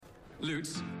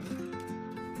Lutes.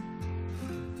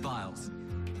 Vials.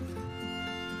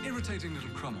 Irritating little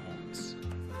crumb horns.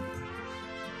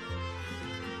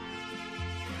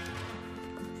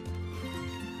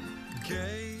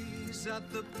 Gaze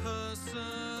at the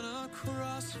person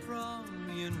across from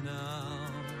you now.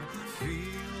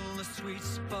 Feel the sweet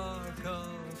spark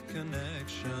of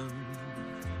connection.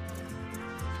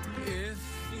 If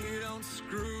you don't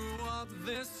screw up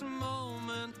this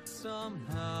moment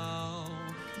somehow,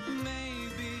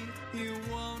 maybe you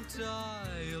won't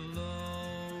die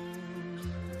alone.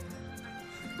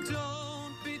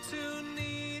 Don't be too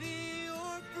needy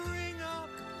or bring up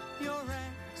your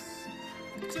ex.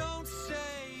 Don't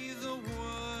say the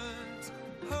words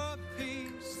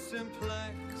herpes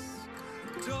simplex.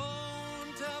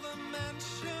 Don't ever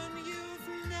mention you've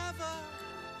never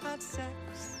had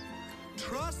sex.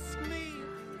 Trust me,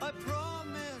 I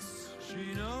promise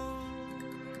she knows.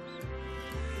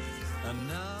 And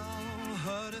now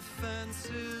her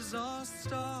defenses are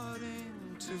starting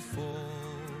to fall.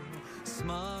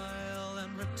 Smile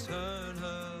and return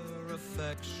her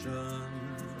affection.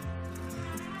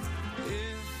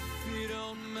 If you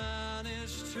don't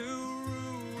manage to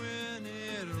ruin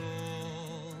it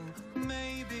all,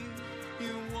 maybe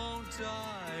you won't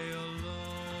die alone.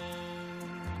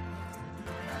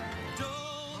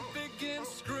 Don't begin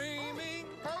screaming,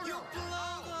 you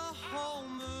blow the whole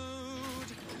mood.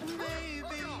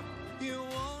 Maybe you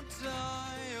won't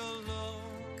die alone.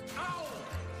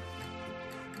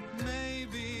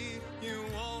 Maybe you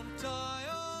won't die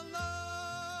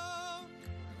alone.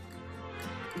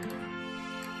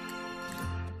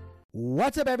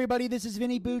 What's up, everybody? This is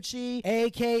Vinny Bucci,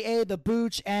 aka The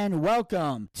Booch, and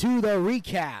welcome to the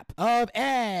recap of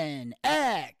NXT.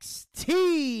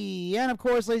 And of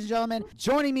course, ladies and gentlemen,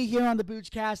 joining me here on the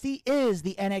Boochcast, he is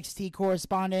the NXT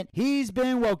correspondent. He's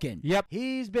been woken. Yep.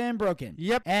 He's been broken.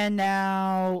 Yep. And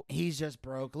now he's just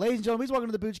broke. Ladies and gentlemen, please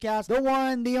welcome to the Boochcast, the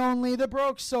one, the only, the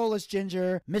broke soulless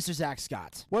ginger, Mr. Zach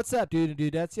Scott. What's up, dude and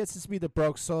dudettes? Yes, it's me, the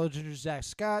broke soul ginger Zach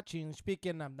Scott. Generally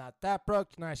speaking, I'm not that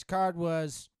broke. Tonight's card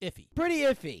was iffy. Pretty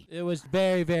iffy. It was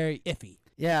very, very iffy.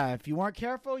 Yeah, if you weren't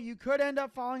careful, you could end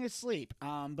up falling asleep.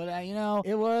 But you know,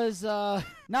 it was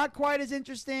not quite as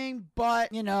interesting,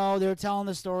 but, you know, they were telling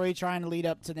the story, trying to lead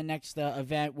up to the next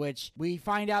event, which we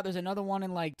find out there's another one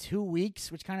in like 2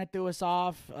 weeks, which kind of threw us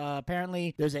off.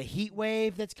 Apparently, there's a heat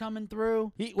wave that's coming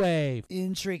through. Heat wave.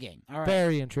 Intriguing. All right.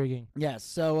 Very intriguing. Yes,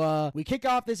 so we kick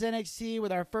off this NXT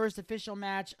with our first official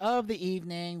match of the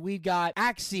evening. We've got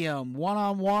Axiom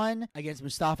one-on-one against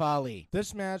Mustafa Ali.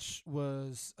 This match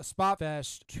was a spot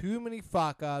fest. Too many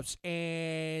fuck-ups,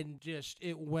 and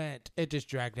it just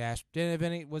dragged ass. Didn't have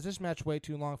any. Was this match way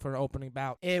too long for an opening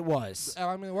bout? It was.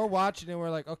 I mean, we're watching and we're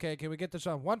like, okay, can we get this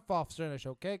on one false finish?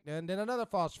 Okay, and then another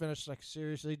false finish. Like,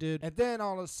 seriously, dude. And then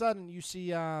all of a sudden, you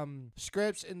see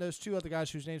Scripps and those two other guys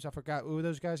whose names I forgot. Who were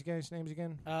those guys' names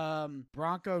again?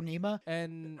 Bronco Nima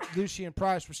and Lucien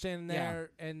Price were standing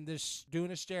there and just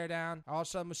doing a stare down. All of a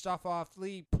sudden, Mustafa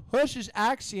Ali pushes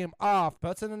Axiom off,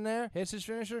 puts it in there, hits his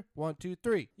finisher. 1, 2,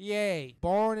 3. Yay.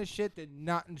 Boring as shit. Did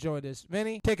not enjoy this.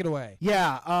 Vinny, take it away.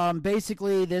 Yeah,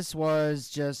 basically this was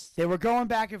just, they were going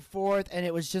back and forth, and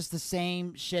it was just the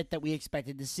same shit that we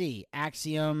expected to see.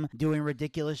 Axiom doing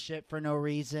ridiculous shit for no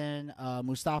reason.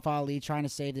 Mustafa Ali trying to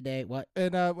save the day. What?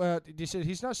 And you said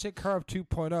he's not Sid Cara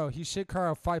 2.0. He's Sid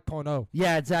Cara 5.0.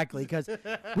 Yeah, exactly, because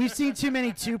we've seen too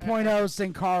many 2.0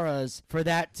 Sin Caras for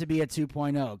that to be a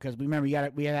 2.0, because remember,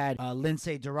 we had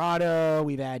Lindsay Dorado,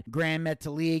 we've had Grand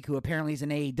Metalik, who apparently is an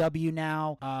AEW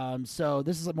now. So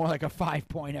this is more like a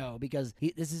 5.0, because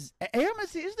here's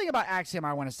the thing about Axiom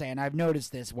I want to say, and I've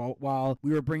noticed this while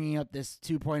we were bringing up this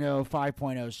 2.0,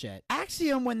 5.0 shit.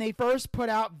 Axiom, when they first put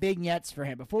out vignettes for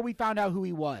him, before we found out who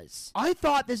he was, I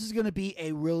thought this was going to be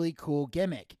a really cool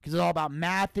gimmick, because it's all about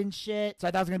math and shit. So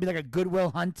I thought it was going to be like a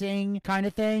Goodwill Hunting kind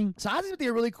of thing. So I thought it was going to be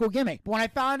a really cool gimmick. But when I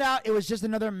found out it was just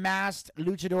another masked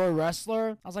luchador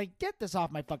wrestler, I was like, get this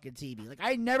off my fucking TV. Like,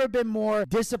 I'd never been more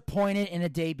disappointed in a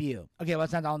debut. Okay, well,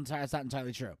 that's not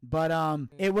entirely true. But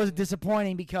it was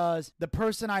disappointing because the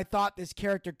person I thought this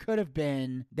character could have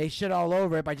been, they shit all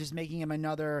over it by just making him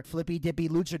another flippy-dippy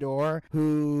luchador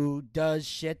who does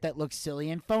shit that looks silly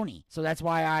and phony. So that's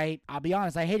why I'll be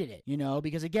honest, I hated it, you know,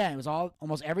 because again, it was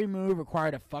almost every move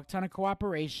required a fuck ton of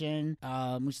cooperation.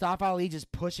 Mustafa Ali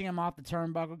just pushing him off the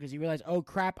turnbuckle because he realized, oh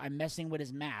crap, I'm messing with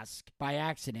his mask by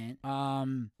accident.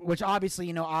 Which obviously,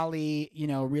 you know, Ali, you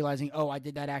know, realizing, oh, I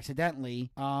did that accidentally,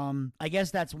 accidentally. I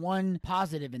guess that's one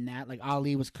positive in that. Like,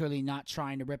 Ali was clearly not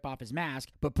trying to rip off his mask,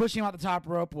 but pushing him out the top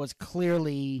rope was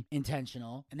clearly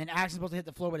intentional. And then Axel's supposed to hit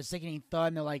the floor with a sickening thud,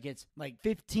 and they're like, it's like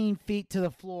 15 feet to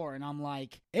the floor. And I'm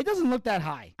like, it doesn't look that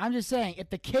high. I'm just saying,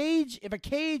 if a cage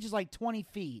is like 20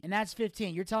 feet and that's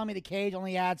 15, you're telling me the cage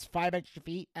only adds 5 extra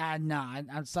feet? Nah,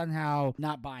 I'm somehow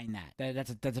not buying that.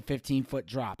 That's a 15-foot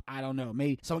drop. I don't know.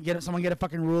 Maybe someone get a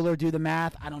fucking ruler, do the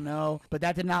math. I don't know. But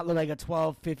that did not look like a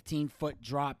 12, 15-foot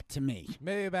drop to me.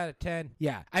 Maybe about a 10.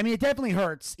 Yeah. I mean, it definitely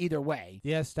hurts either way.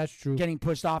 Yes, that's true. Getting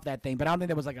pushed off that thing, but I don't think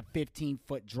that was like a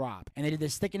 15-foot drop. And they did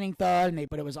this thickening thud,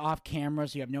 but it was off camera,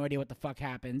 so you have no idea what the fuck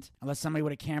happened. Unless somebody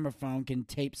with a camera phone can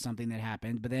tape something that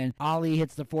happened. But then Ali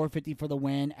hits the 450 for the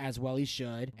win, as well he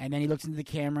should. And then he looks into the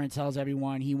camera and tells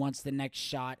everyone he wants the next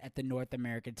shot at the North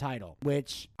American title.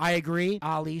 Which, I agree,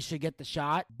 Ali should get the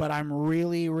shot, but I'm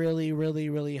really, really, really,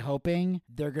 really hoping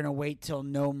they're going to wait till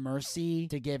No Mercy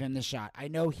to give him the shot. I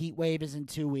know Heat Wave is in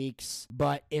 2 weeks,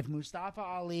 but if Mustafa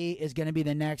Ali is going to be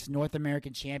the next North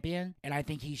American champion, and I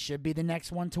think he should be the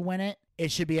next one to win it,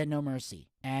 it should be at No Mercy.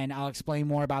 And I'll explain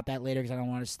more about that later because I don't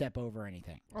want to step over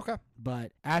anything. Okay.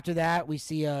 But after that, we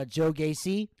see Joe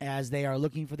Gacy as they are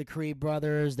looking for the Creed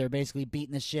brothers. They're basically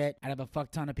beating the shit out of a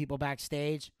fuck ton of people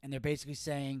backstage. And they're basically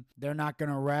saying they're not going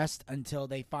to rest until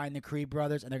they find the Creed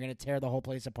brothers, and they're going to tear the whole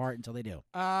place apart until they do.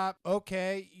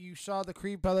 Okay. You saw the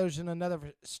Creed brothers in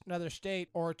another state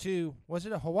or two. Was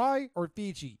it a Hawaii or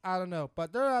Fiji? I don't know.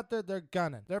 But they're out there. They're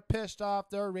gunning. They're pissed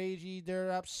off. They're ragey.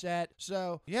 They're upset.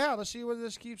 So, yeah, let's see where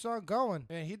this keeps on going.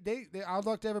 And I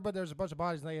looked at everybody. There's a bunch of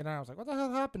bodies laying out. I was like, what the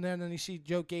hell happened there? And then you see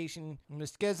Joe Gacy and the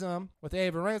Schism with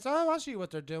Ava Reigns. Oh, I see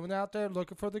what they're doing out there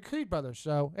looking for the Creed brothers.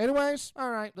 So, anyways,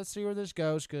 all right, let's see where this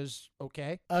goes because,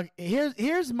 okay.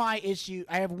 Here's my issue.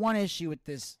 I have one issue with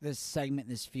this segment,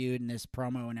 this feud, and this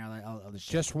promo and all the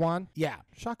shit. Just one? Yeah.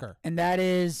 Shocker. And that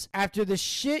is, after the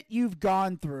shit you've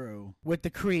gone through with the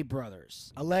Creed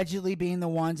brothers, allegedly being the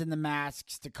ones in the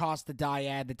masks to cost the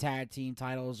Dyad the tag team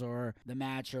titles or the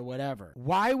match or whatever,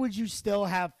 why would you still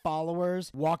have followers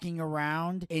walking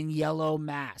around in yellow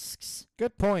masks?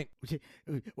 Good point.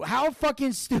 How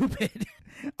fucking stupid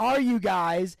are you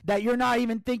guys that you're not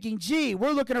even thinking, gee,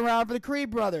 we're looking around for the Creed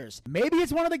brothers? Maybe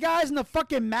it's one of the guys in the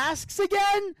fucking masks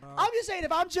again? I'm just saying,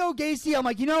 if I'm Joe Gacy, I'm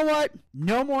like, you know what?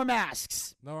 No more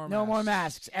masks. No more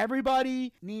masks.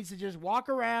 Everybody needs to just walk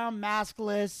around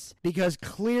maskless because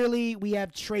clearly we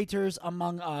have traitors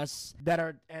among us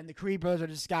and the Creed brothers are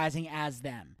disguising as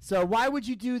them. So why would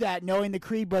you do that knowing the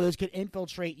Creed brothers could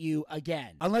infiltrate you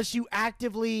again? Unless you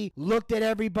actively looked at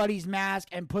everybody's mask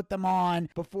and put them on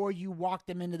before you walked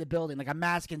them into the building, like a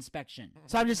mask inspection.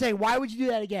 So I'm just saying, why would you do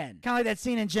that again? Kind of like that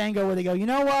scene in Django where they go, you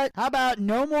know what? How about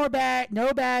no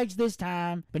bags this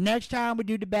time, but next time we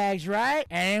do the bags right,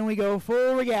 and we go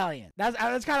full regalian.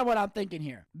 That's kind of what I'm thinking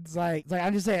here. It's like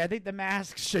I'm just saying, I think the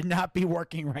masks should not be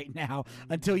working right now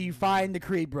until you find the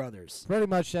Creed brothers. Pretty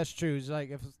much that's true. It's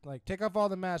like, if take off all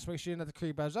the masks, make sure you're not the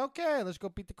Creed brothers. Okay, let's go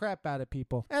beat the crap out of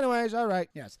people. Anyways, all right.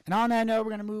 Yes. And on that note,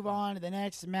 we're going to move on to the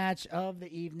next match of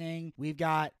the evening. We've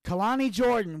got Kalani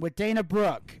Jordan with Dana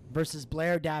Brooke versus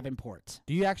Blair Davenport.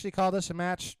 Do you actually call this a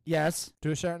match? Yes.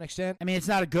 To a certain extent? I mean, it's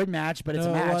not a good match, but it's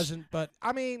a match. No, it wasn't. But,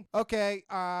 I mean, okay,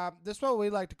 this is what we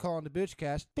like to call in the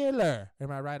Boochcast filler.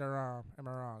 Am I right or wrong? Am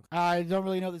I wrong? I don't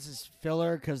really know this is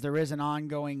filler because there is an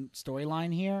ongoing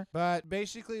storyline here. But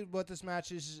basically what this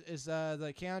match is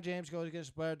the Keanu James goes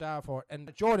against Blair Davenport.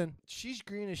 And Jordan, she's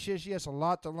green as shit. She has a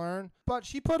lot to learn. But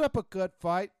she put up a good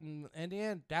fight. And in the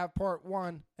end, Davenport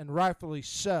won, and rightfully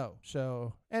so.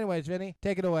 So, anyways, Vinny,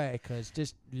 take it away because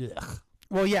just, ugh.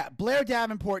 Well, yeah, Blair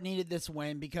Davenport needed this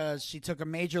win because she took a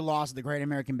major loss at the Great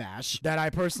American Bash that I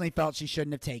personally felt she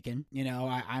shouldn't have taken. You know,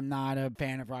 I'm not a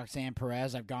fan of Roxanne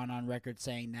Perez. I've gone on record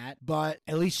saying that. But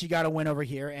at least she got a win over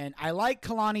here. And I like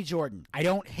Kalani Jordan. I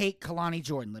don't hate Kalani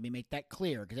Jordan. Let me make that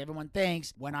clear because everyone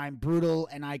thinks when I'm brutal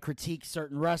and I critique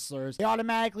certain wrestlers, they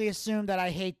automatically assume that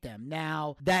I hate them.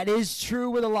 Now, that is true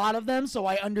with a lot of them, so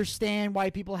I understand why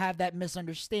people have that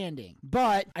misunderstanding.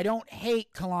 But I don't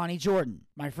hate Kalani Jordan.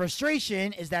 My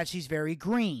frustration is that she's very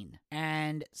green.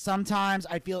 And sometimes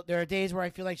I feel there are days where I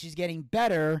feel like she's getting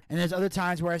better, and there's other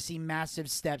times where I see massive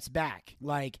steps back.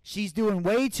 Like she's doing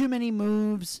way too many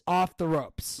moves off the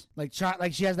ropes. Like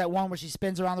she has that one where she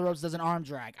spins around the ropes, does an arm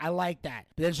drag. I like that.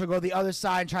 But then she'll go the other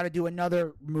side and try to do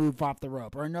another move off the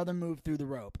rope or another move through the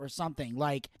rope or something.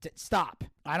 Like stop.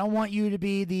 I don't want you to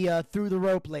be the through the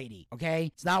rope lady,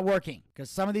 okay? It's not working because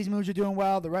some of these moves are doing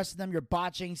well. The rest of them you're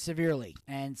botching severely.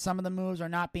 And some of the moves are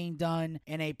not being done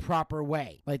in a proper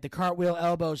way. Like the cartwheel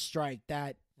elbow strike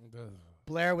that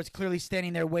Blair was clearly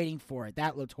standing there waiting for it.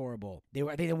 That looked horrible.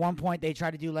 I think at one point they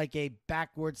tried to do like a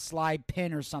backward slide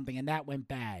pin or something, and that went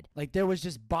bad. Like there was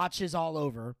just botches all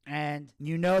over, and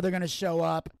you know they're gonna show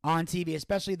up on TV,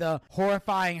 especially the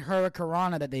horrifying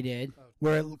Hurricanrana that they did,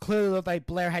 where it clearly looked like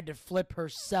Blair had to flip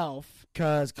herself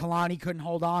because Kalani couldn't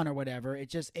hold on or whatever.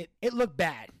 It looked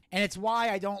bad. And it's why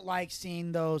I don't like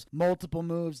seeing those multiple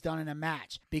moves done in a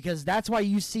match, because that's why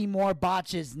you see more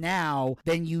botches now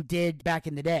than you did back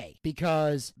in the day,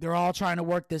 because they're all trying to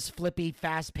work this flippy,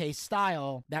 fast-paced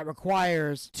style that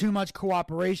requires too much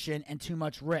cooperation and too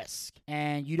much risk.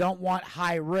 And you don't want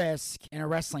high risk in a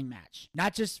wrestling match,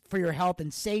 not just for your health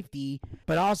and safety,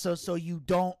 but also so you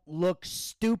don't look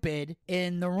stupid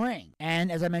in the ring.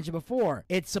 And as I mentioned before,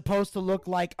 it's supposed to look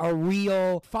like a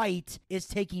real fight is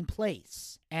taking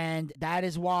place. And that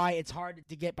is why it's hard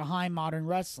to get behind modern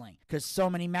wrestling, because so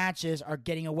many matches are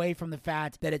getting away from the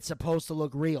fact that it's supposed to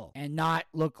look real and not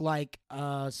look like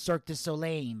Cirque du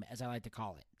Soleil, as I like to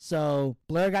call it. So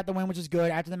Blair got the win, which is good.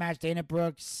 After the match, Dana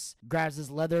Brooks grabs this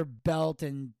leather belt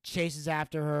and chases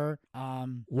after her.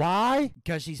 Why?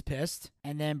 Because she's pissed.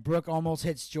 And then Brooke almost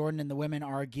hits Jordan, and the women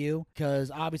argue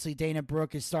because obviously Dana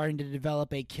Brooke is starting to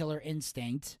develop a killer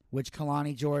instinct, which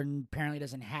Kalani Jordan apparently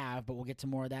doesn't have, but we'll get to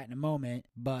more of that in a moment.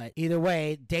 But either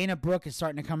way, Dana Brooke is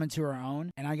starting to come into her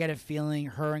own, and I get a feeling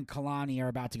her and Kalani are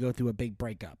about to go through a big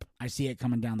breakup. I see it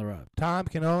coming down the road. Time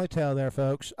can only tell there,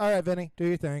 folks. All right, Vinny, do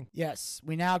your thing. Yes,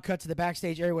 we now cut to the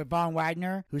backstage area with Von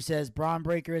Wagner, who says Braun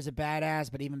Breaker is a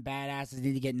badass, but even badasses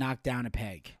need to get knocked down a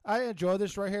peg. I enjoy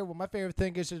this right here. Well, my favorite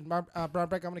thing is Braun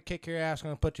Breaker, I'm going to kick your ass. I'm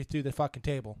going to put you through the fucking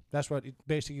table. That's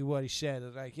basically what he said.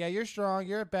 It's like, yeah, you're strong.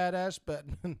 You're a badass, but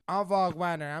I'm Von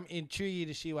Wagner. I'm intrigued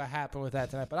to see what happened with that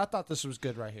tonight. But I thought this was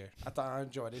good right here. I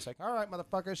enjoyed it. He's like, all right,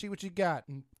 motherfucker, see what you got.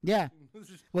 Yeah.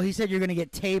 Well, he said you're going to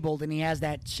get tabled, and he has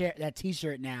that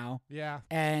T-shirt now. Yeah.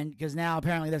 And because now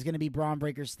apparently that's going to be Braun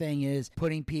Breaker's thing, is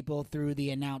putting people through the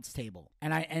announce table.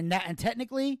 And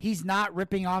technically he's not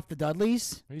ripping off the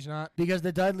Dudleys. He's not, because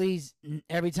the Dudleys,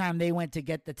 every time they went to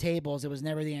get the tables, it was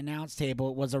never the announce table.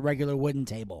 It was a regular wooden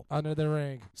table under the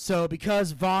ring. So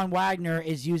because Von Wagner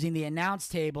is using the announce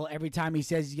table every time he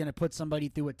says he's going to put somebody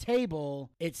through a table,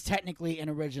 it's technically an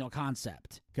original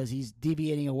concept, because he's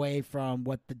deviating away from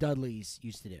what the Dudleys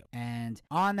used to do. And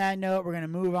on that note, we're going to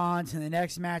move on to the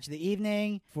next match of the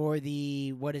evening for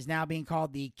what is now being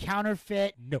called the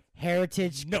Counterfeit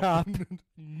Heritage Cup.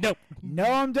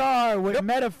 Noam Dar with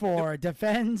metaphor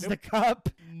defends the cup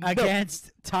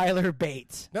against Tyler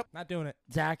Bate. Nope, not doing it.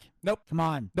 Zach? Nope. Come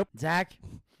on. Nope. Zach?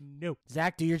 Nope.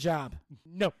 Zach, do your job.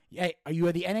 Nope. Hey, are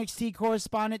you the NXT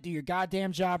correspondent? Do your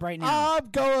goddamn job right now. I'm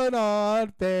going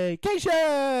on vacation.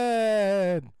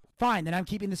 Fine, then I'm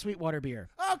keeping the Sweetwater beer.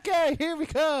 Okay, here we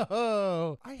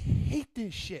go. I hate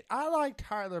this shit. I like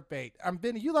Tyler Bate.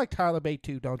 Benny, you like Tyler Bate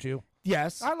too, don't you?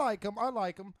 Yes. I like him.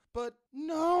 But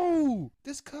no,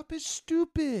 this cup is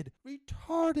stupid,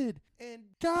 retarded, and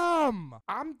dumb.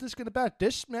 I'm just going to bet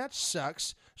this match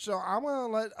sucks, so I'm going to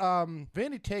let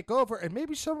Vinny take over, and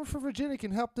maybe someone from Virginia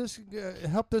can help this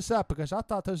up, because I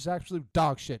thought this was absolute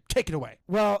dog shit. Take it away.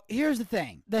 Well, here's the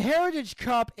thing. The Heritage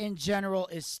Cup in general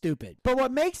is stupid. But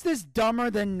what makes this dumber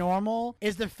than normal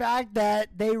is the fact that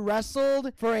they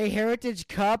wrestled for a Heritage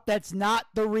Cup that's not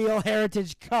the real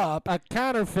Heritage Cup. A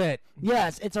counterfeit.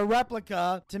 Yes, it's a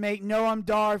replica to make Noam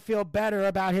Dar feel better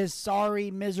about his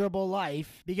sorry, miserable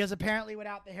life, because apparently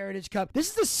without the Heritage Cup, this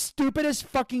is the stupidest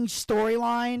fucking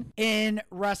storyline in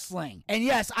wrestling. And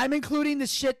yes, I'm including the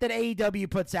shit that AEW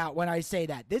puts out when I say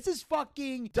that. This is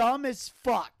fucking dumb as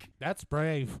fuck. That's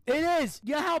brave. It is.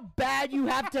 You know how bad you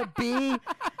have to be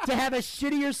to have a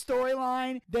shittier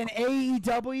storyline than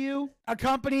AEW? A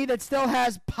company that still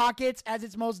has Pockets as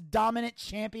its most dominant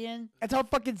champion? That's how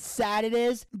fucking sad it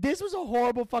is. This was a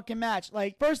horrible fucking match.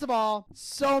 Like, first of all,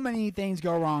 so many things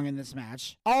go wrong in this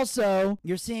match. Also,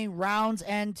 you're seeing rounds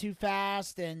end too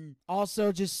fast, and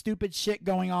also just stupid shit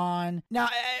going on. Now,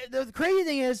 the crazy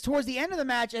thing is, towards the end of the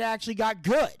match, it actually got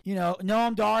good. You know,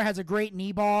 Noam Dar has a great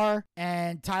knee bar,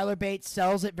 and Tyler Bate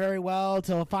sells it very well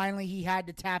till finally he had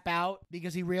to tap out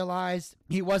because he realized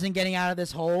he wasn't getting out of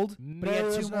this hold. But he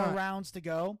had two more rounds to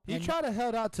go. He tried to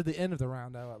hold out to the end of the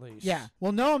round, though, at least. Yeah.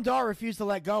 Well, Noam Dar refused to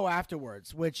let go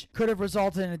afterwards, which could have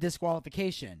resulted in a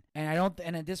disqualification.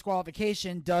 And a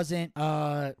disqualification doesn't,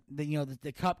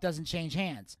 the cup doesn't change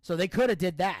hands. So they could have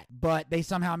did that, but they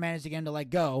somehow managed again to let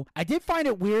go. I did find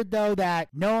it weird, though, that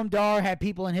Noam Dar had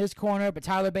people in his corner, but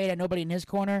Tyler Bate had nobody in his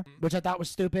corner, which I thought was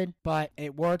stupid, but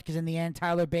it worked because in the end,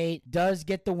 Tyler Bate does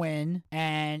get the win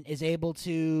and is able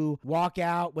to to walk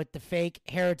out with the fake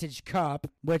Heritage Cup,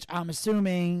 which I'm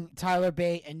assuming Tyler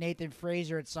Bate and Nathan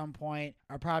Frazier at some point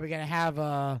are probably going to have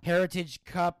a Heritage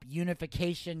Cup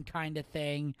unification kind of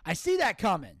thing. I see that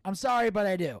coming. I'm sorry, but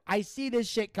I do. I see this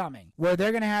shit coming, where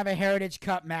they're going to have a Heritage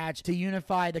Cup match to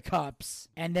unify the cups,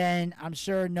 and then I'm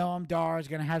sure Noam Dar is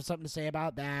going to have something to say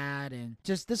about that, and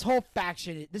just this whole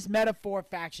faction, this metaphor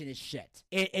faction is shit.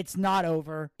 It's not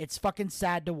over. It's fucking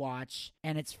sad to watch,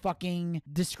 and it's fucking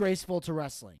disgraceful to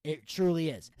wrestling. It truly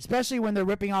is. Especially when they're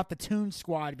ripping off the Toon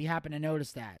Squad, if you happen to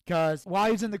notice that. Because while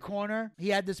he was in the corner, he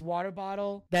had this water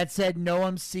bottle that said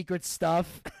Noam's secret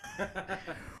stuff.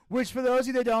 Which, for those of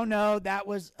you that don't know, that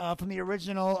was from the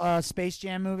original Space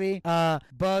Jam movie.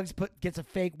 Bugs gets a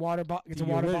fake water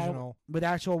bottle with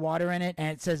actual water in it,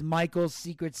 and it says Michael's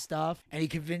secret stuff. And he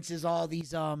convinces all these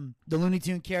the Looney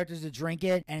Tune characters to drink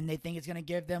it, and they think it's gonna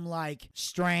give them like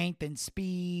strength and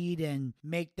speed and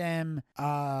make them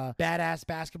badass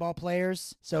basketball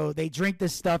players. So they drink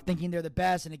this stuff thinking they're the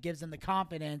best, and it gives them the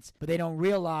confidence, but they don't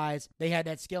realize they had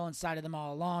that skill inside of them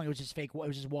all along. It was just fake. It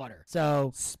was just water.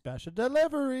 So special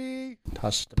delivery.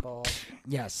 Touch the ball.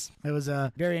 Yes, it was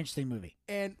a very interesting movie.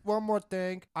 And one more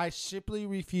thing, I simply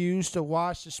refuse to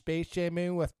watch the Space Jam movie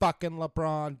with fucking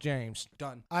LeBron James.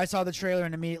 Done. I saw the trailer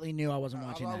and immediately knew I wasn't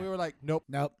watching that. We were like, nope.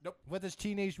 Nope. With his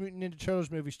Teenage Mutant Ninja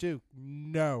Turtles movies too.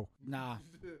 No.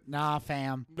 Nah,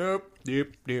 fam. Nope.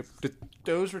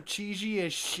 Those were cheesy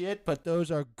as shit, but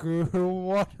those are good,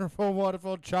 wonderful,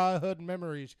 wonderful childhood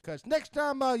memories. Because next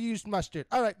time I'll use mustard.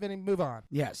 All right, Vinny, move on.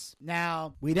 Yes.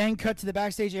 Now, we then cut to the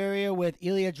backstage area with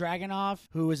Ilya Dragunov,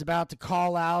 who is about to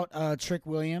call out Trick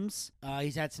Williams.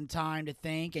 He's had some time to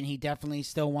think, and he definitely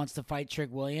still wants to fight Trick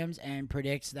Williams and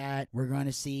predicts that we're going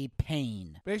to see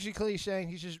pain. Basically saying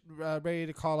he's just ready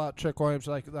to call out Trick Williams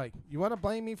like, you want to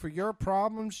blame me for your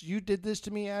problems? You did this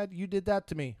to me, Ed. You did that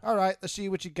to me. All right, let's see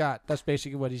what you got. That's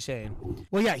basically what he's saying.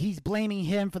 Well, yeah, he's blaming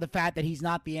him for the fact that he's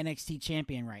not the NXT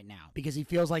champion right now because he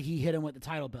feels like he hit him with the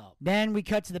title belt. Then we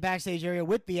cut to the backstage area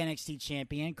with the NXT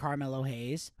champion, Carmelo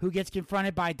Hayes, who gets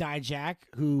confronted by Dijak,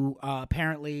 who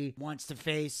apparently wants to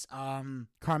face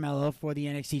Carmelo for the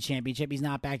NXT championship. He's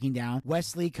not backing down.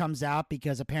 Wesley comes out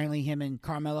because apparently him and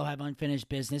Carmelo have unfinished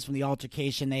business from the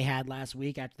altercation they had last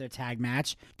week after their tag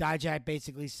match. Dijak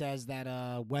basically says that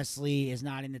Wesley is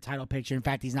not in the title picture. In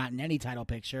fact, he's not in any title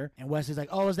picture. And Wesley's like,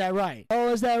 oh, is that right?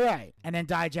 And then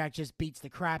Dijak just beats the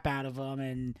crap out of him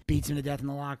and beats him to death in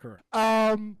the locker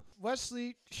room.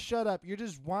 Wesley, shut up. You're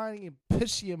just whining and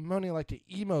pissy and moaning like the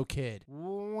emo kid.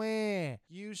 Wah,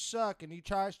 you suck. And he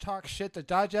tries to talk shit to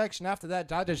Dijak, and after that,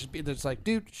 Dijak's just like,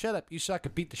 dude, shut up. You suck,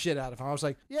 and beat the shit out of him. I was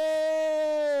like,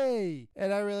 yay!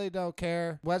 And I really don't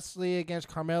care. Wesley against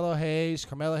Carmelo Hayes.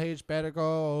 Carmelo Hayes better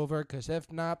go over, because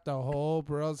if not, the whole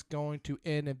world's going to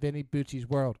end in Vinny Bucci's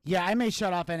world. Yeah, I may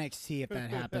shut off NXT if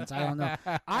that happens. I don't know.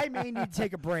 I may need to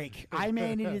take a break.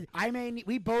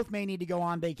 We both may need to go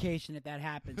on vacation if that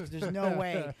happens. There's no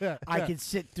way I could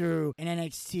sit through an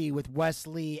NXT with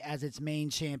Wesley as its main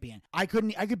champion. I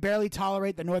could barely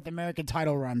tolerate the North American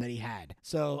title run that he had.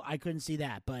 So I couldn't see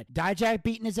that. But Dijak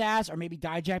beating his ass, or maybe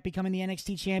Dijak becoming the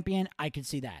NXT champion, I could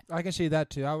see that. I can see that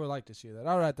too. I would like to see that.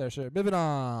 All right there, sir. Moving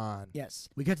on. Yes.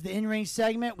 We get to the in-ring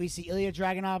segment. We see Ilya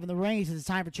Dragunov in the ring. He says it's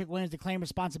time for Trick Williams to claim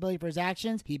responsibility for his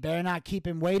actions. He better not keep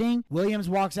him waiting. Williams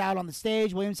walks out on the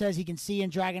stage. Williams says he can see in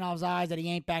Dragunov's eyes that he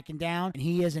ain't backing down, and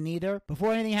he isn't either.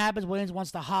 Before anything happens, Williams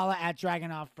wants to holla at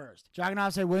Dragunov first.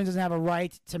 Dragunov said Williams doesn't have a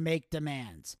right to make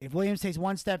demands. If Williams takes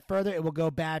one step further, it will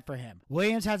go bad for him.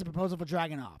 Williams has a proposal for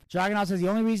Dragunov. Dragunov says the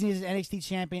only reason he's an NXT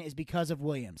champion is because of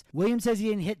Williams. Williams says he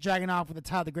didn't hit Dragunov with the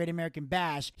title of the Great American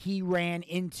Bash. He ran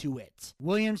into it.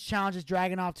 Williams challenges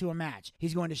Dragunov to a match.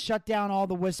 He's going to shut down all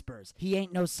the whispers. He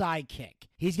ain't no sidekick.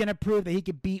 He's going to prove that he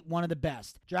could beat one of the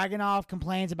best. Dragunov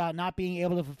complains about not being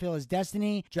able to fulfill his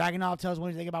destiny. Dragunov tells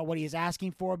Williams to think about what he is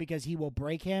asking for because he will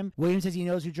break him. Williams says he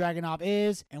knows who Dragunov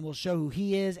is and will show who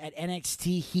he is at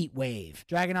NXT Heatwave.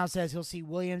 Dragunov says he'll see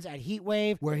Williams at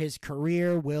Heatwave where his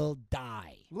career will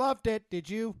die. Loved it, did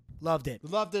you? Loved it.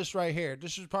 Love this right here.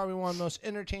 This is probably one of the most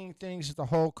entertaining things of the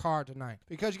whole card tonight.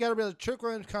 Because you got to realize Trick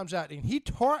Williams comes out and he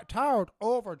towered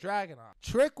over Dragunov.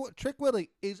 Trick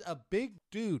Willie is a big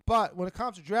dude. But when it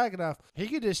comes to Dragunov, he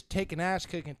could just take an ass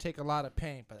kick and take a lot of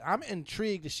pain. But I'm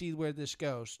intrigued to see where this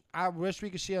goes. I wish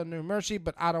we could see a New Mercy,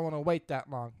 but I don't want to wait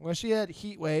that long. We'll see it at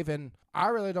Heatwave, and I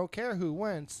really don't care who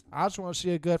wins. I just want to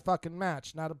see a good fucking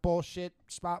match, not a bullshit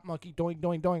spot monkey doing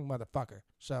motherfucker.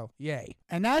 So, yay.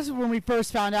 And that's when we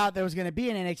first found out there was going to be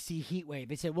an NXT Heat Wave.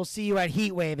 They said, we'll see you at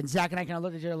Heat Wave. And Zach and I kind of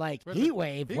looked at each other like, Heat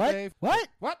Wave? Heat What? Wave? What?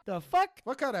 What? The fuck?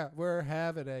 What kind of? We're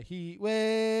having a heat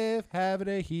wave. Having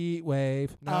a heat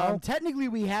wave. No. Technically,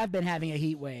 we have been having a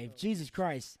heat wave. Jesus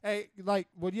Christ. Hey, like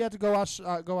when you have to go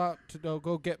out to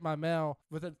go get my mail,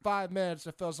 within 5 minutes,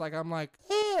 it feels like I'm like,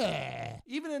 eh.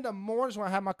 Even in the mornings when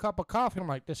I have my cup of coffee, I'm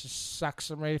like, this is sucks.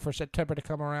 I'm ready for September to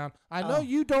come around. I know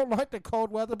you don't like the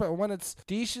cold weather, but when it's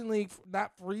decently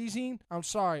not freezing, I'm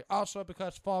sorry. Also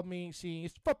because fall means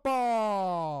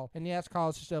football. And yes,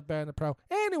 college is still better than the pro.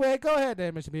 Anyway, go ahead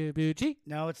there, Mr. Bucci.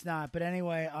 No, it's not. But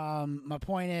anyway, my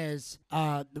point is,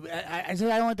 I said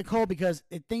I don't like the cold because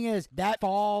the thing is, that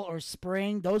fall or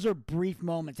spring, those are brief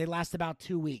moments. They last about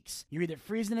 2 weeks. You're either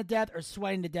freezing to death or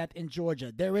sweating to death in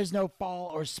Georgia. There is no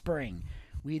fall or spring.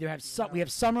 We either have we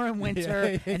have summer and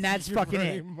winter, and that's fucking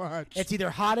it. Much. It's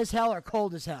either hot as hell or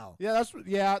cold as hell.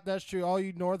 Yeah, that's true. All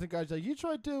you northern guys like, you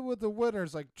try to do it with the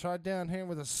winters, like try down here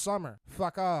with the summer.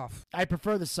 Fuck off. I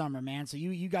prefer the summer, man. So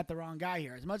you got the wrong guy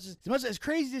here. As much as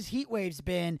crazy as heat wave's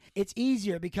been, it's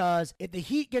easier because if the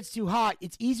heat gets too hot,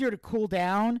 it's easier to cool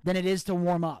down than it is to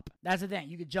warm up. That's the thing.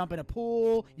 You can jump in a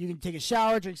pool, you can take a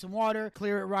shower, drink some water,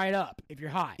 clear it right up if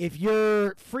you're hot. If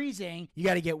you're freezing, you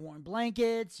got to get warm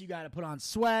blankets, you got to put on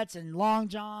sweats and long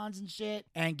johns and shit,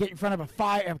 and get in front of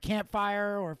a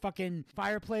campfire or a fucking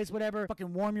fireplace, whatever.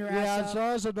 Fucking warm your ass up. Yeah,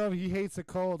 Charles know he hates the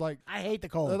cold. Like I hate the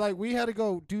cold. Like we had to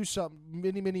go do something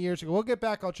many years ago. We'll get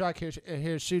back on track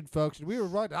here soon, folks. And we were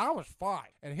running. I was fine.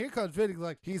 And here comes Vinny.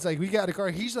 Like he's like, we got a car.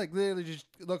 He's like literally just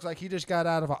looks like he just got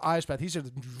out of an ice bath. He's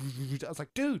just, I was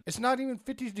like, dude, it's not even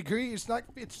 50 degrees.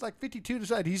 It's like 52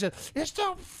 degrees. He said, it's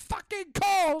so fucking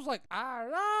cold. I was like, all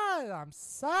right, I'm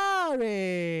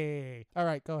sorry. All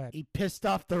right, go ahead. He pissed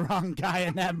off the wrong guy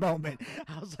in that moment.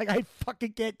 I was like, I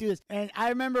fucking can't do this. And I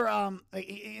remember, and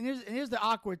here's the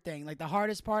awkward thing. Like the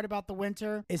hardest part about the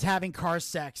winter is having car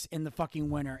sex in the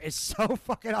fucking winter. It's so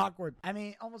fucking awkward. I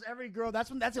mean, almost every girl. That's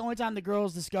the only time the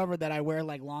girls discover that I wear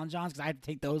like long johns because I have to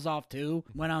take those off too.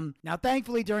 Now,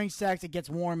 thankfully during sex it gets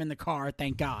warm in the car.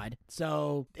 Thank God.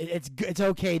 So it's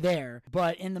okay there.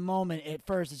 But in the moment, at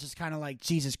first, it's just kind of like,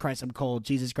 Jesus Christ, I'm cold.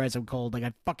 Jesus Christ, I'm cold. Like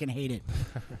I fucking hate it.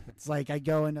 It's like I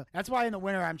go into. That's why in the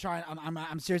winter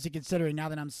I'm seriously considering, now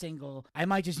that I'm single, I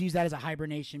might just use that as a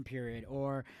hibernation period,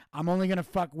 or I'm only gonna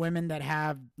fuck women that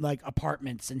have like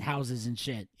apartments and houses and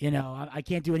shit. You know, I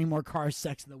can't do any more car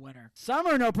sex in the winter.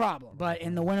 Summer, no problem, but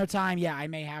in the wintertime, yeah, I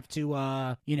may have to,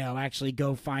 actually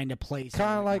go find a place.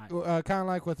 Kind of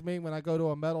like with me when I go to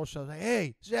a metal show. Like,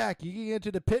 hey, Zach, you can get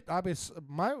into the pit.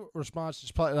 My response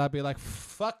is probably I'd be like,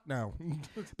 fuck no.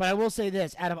 But I will say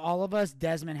this: out of all of us,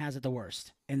 Desmond has it the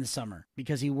worst in the summer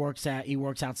because he works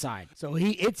outside. So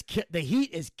the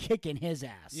heat is kicking his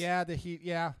ass. Yeah, the heat.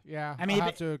 Yeah. I mean, I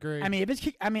have to agree. I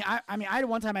mean, I had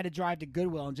one time I had to drive to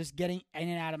Goodwill, and just getting in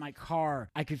and out of my car,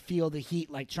 I could feel the heat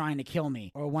like trying to kill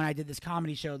me. Or when I did this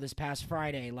comedy show this past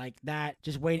Friday, like that,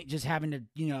 just having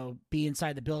to be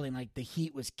inside the building, like the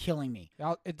heat was killing me.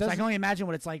 So I can only imagine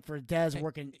what it's like for Des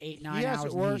working 8-9 hours. Yes,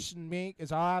 it's worse than me,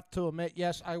 because I have to admit,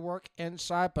 yes, I work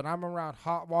inside, but I'm around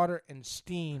hot water and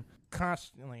steam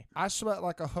constantly. I sweat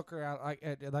like a hooker out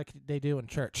like they do in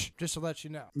church, just to let you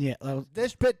know. Yeah.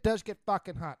 This pit does get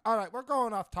fucking hot. All right, we're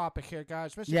going off topic here,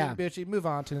 guys. Mr. Bitchy, move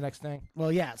on to the next thing.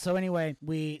 Well, yeah. So anyway,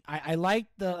 I like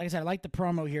I like the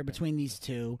promo here between these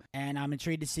two, and I'm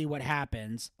intrigued to see what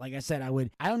happens. Like I said, I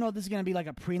don't know if this is going to be like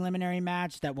a preliminary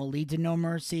match that will lead to No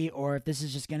Mercy, or if this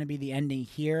is just going to be the ending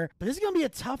here. But this is going to be a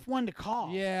tough one to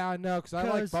call. Yeah, I know, because I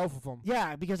like both of them.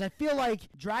 Yeah, because I feel like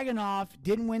Dragunov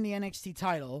didn't win the NXT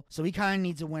title, so he kind of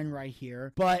needs a win right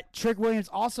here. But Trick Williams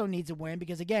also needs a win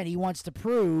because, again, he wants to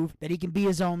prove that he can be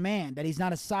his own man, that he's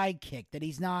not a sidekick, that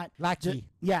he's not Lackey.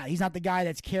 He's not the guy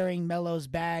that's carrying Melo's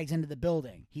bags into the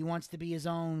building. He wants to be his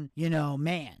own,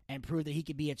 man and prove that he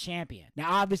could be a champion.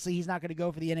 Now, obviously, he's not going to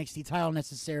go for the NXT title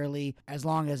necessarily as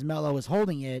long as Melo is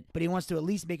holding it, but he wants to at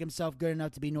least make himself good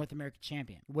enough to be North American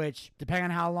champion, which, depending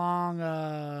on how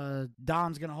long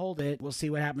Dom's going to hold it, we'll see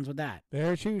what happens with that.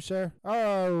 There's you, sir.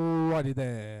 Alrighty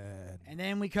then. And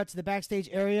then we cut to the backstage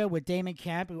area with Damon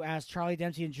Kemp, who asked Charlie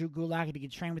Dempsey and Drew Gulak if he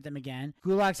could train with them again.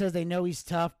 Gulak says they know he's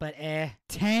tough, but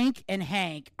Tank and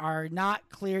Hank are not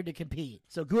cleared to compete.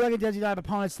 So Gulak and Dempsey don't have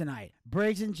opponents tonight.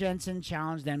 Briggs and Jensen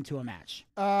challenged them to a match.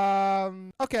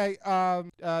 Okay.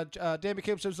 Damon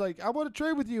Kemp says, like, I want to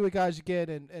train with you guys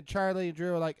again. And Charlie and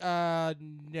Drew are like,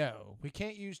 no. We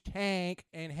can't use Tank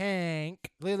and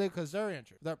Hank, literally, because they're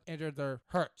injured. They're injured, they're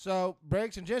hurt. So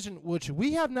Briggs and Jensen, which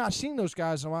we have not seen those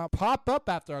guys in a while, pop up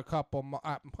after a couple.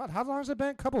 How long has it been?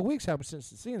 A couple weeks since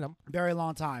seen them. Very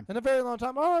long time. In a very long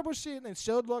time. All right, we'll see. They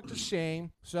still look the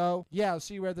same. So yeah, let's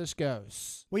see where this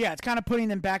goes. Well, yeah, it's kind of putting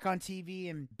them back on TV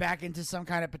and back into some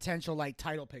kind of potential like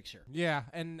title picture. Yeah,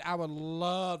 and I would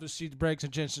love to see the Briggs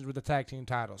and Jensen with the tag team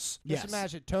titles. Yes. Just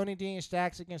imagine Tony D and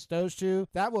Stacks against those two.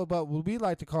 That would what we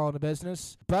like to call in the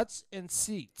business butts and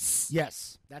seats.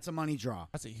 Yes, that's a money draw.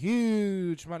 That's a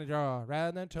huge money draw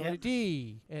rather than Tony Yep.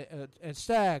 D and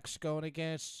Stacks going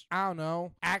against, I don't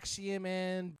know, Axiom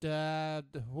and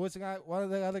what's the guy? One of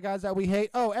the other guys that we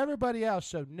hate. Oh, everybody else.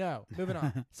 So no. Moving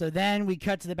on. So then we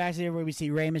cut to the backstage where we see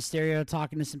Rey Mysterio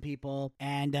talking to some people,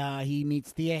 and he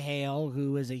meets Thea Hale,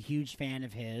 who is a huge fan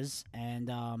of his,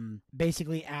 and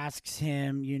basically asks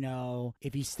him, you know,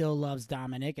 if he still loves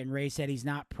Dominic. And Rey said he's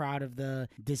not proud of the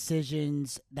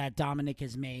decisions that Dominic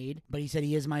has made, but he said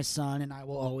he is my son and I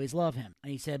will always love him.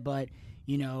 And he said, but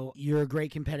you know, you're a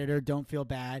great competitor. Don't feel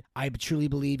bad. I truly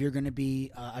believe you're going to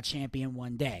be a champion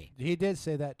one day. He did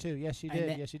say that too. Yes, he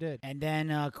did. Yes, he did. And then,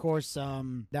 of course,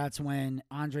 that's when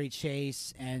Andre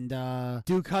Chase and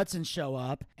Duke Hudson show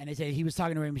up. And they say he was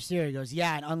talking to Rey Mysterio. He goes,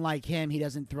 yeah, and unlike him, he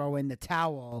doesn't throw in the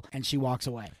towel. And she walks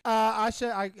away. I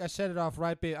said it off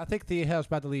right. I think Thea Hale's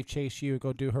about to leave Chase U and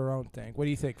go do her own thing. What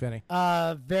do you think, Vinny?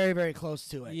 Very, very close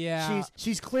to it. Yeah.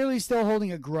 She's clearly still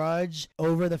holding a grudge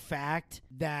over the fact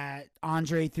that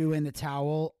Andre threw in the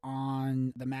towel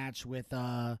on the match with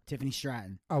Tiffany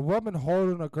Stratton. A woman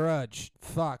holding a grudge.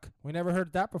 Fuck. We never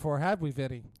heard that before, have we,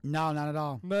 Vinny? No, not at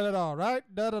all. None at all, right?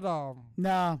 None at all.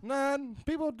 No. None.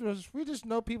 We just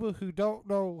know people who don't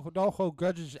hold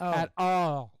grudges at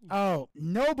all. Oh,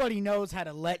 nobody knows how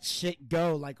to let shit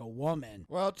go like a woman.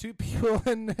 Well, two people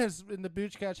in the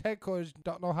Booch Catch headquarters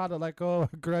don't know how to let go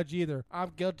of a grudge either.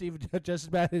 I'm guilty of just as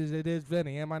bad as it is,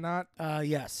 Vinny. Am I not?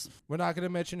 Yes. We're not going to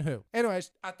mention who.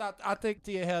 Anyways, I think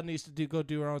Thea Hale needs to go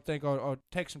do her own thing or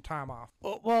take some time off.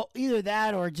 Well, either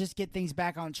that or just get things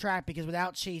back on track, because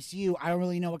without Chase U, I don't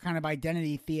really know what kind of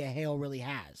identity Thea Hale really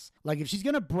has. Like, if she's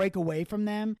going to break away from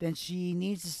them, then she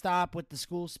needs to stop with the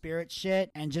school spirit shit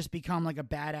and just become like a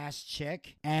badass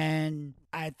chick. And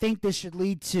I think this should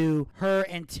lead to her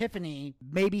and Tiffany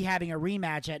maybe having a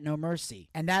rematch at No Mercy.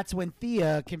 And that's when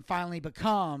Thea can finally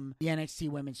become the NXT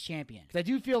Women's Champion. Because I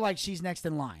do feel like she's next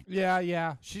in line.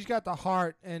 Yeah. She's got the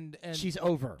heart and she's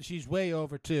over. She's way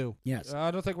over, too. Yes. I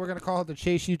don't think we're going to call her the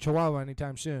Chase U Chihuahua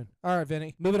anytime soon. All right,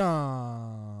 Vinny. Moving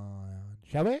on.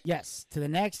 Shall we? Yes. To the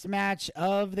next match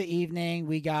of the evening,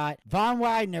 we got Von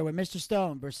Wagner with Mr.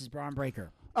 Stone versus Braun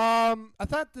Breaker. I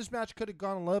thought this match could have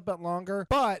gone a little bit longer,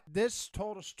 but this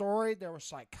told a story. There was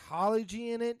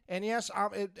psychology in it, and yes,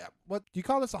 what do you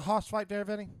call this, a hoss fight there,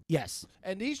 Vinny? Yes.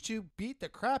 And these two beat the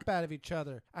crap out of each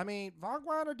other. I mean, Von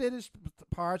Wagner did his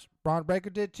parts, Braun Breaker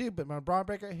did too, but when Braun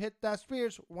Breaker hit that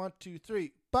spears, 1, 2,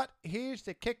 3. But here's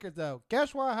the kicker, though.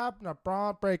 Guess what happened to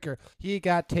Braun Breaker? He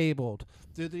got tabled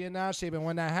through the announce table. And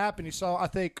when that happened, you saw, I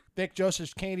think, Vic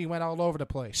Joseph's candy went all over the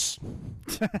place.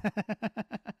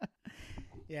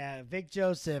 Yeah, Vic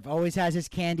Joseph always has his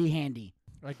candy handy.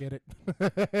 I get it.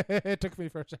 It took me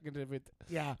for a second to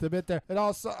bit there. And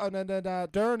also,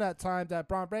 during that time that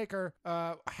Braun Breaker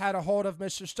had a hold of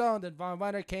Mr. Stone, then Von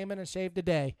Wagner came in and saved the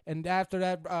day. And after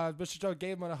that, Mr. Stone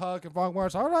gave him a hug, and Von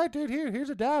Wagner's, all right, dude, here's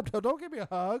a dab. Don't give me a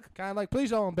hug. Kind of like, please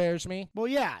don't embarrass me. Well,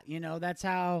 yeah, that's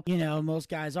how, most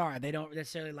guys are. They don't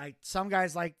necessarily some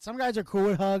guys are cool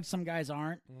with hugs, some guys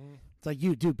aren't. Mm. It's like,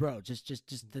 you, dude, bro, just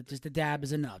the dab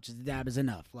is enough. Just the dab is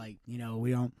enough. Like, we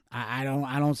don't, I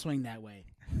don't swing that way.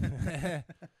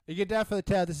 You can definitely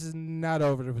tell this is not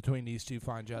over between these two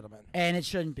fine gentlemen. And it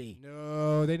shouldn't be.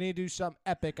 No, they need to do something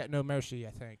epic at No Mercy,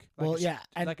 I think.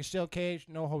 Like a steel cage,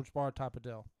 no holds barred type of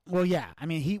deal. Well, yeah. I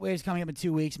mean, Heat Wave's coming up in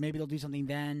 2 weeks. Maybe they'll do something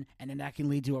then, and then that can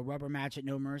lead to a rubber match at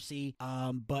No Mercy.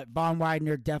 But Von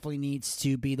Wagner definitely needs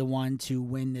to be the one to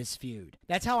win this feud.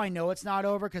 That's how I know it's not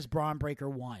over, because Braun Breaker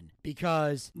won.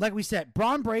 Because, like we said,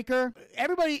 Braun Breaker,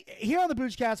 everybody here on the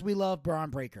Boochcast, we love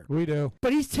Braun Breaker. We do.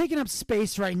 But he's taking up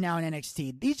space right now in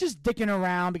NXT. He's just dicking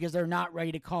around because they're not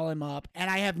ready to call him up.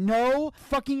 And I have no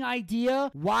fucking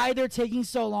idea why they're taking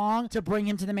so long to bring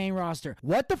him to the main roster.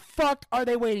 What the fuck are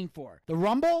they waiting for? The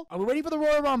Rumble? Are we waiting for the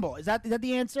Royal Rumble? Is that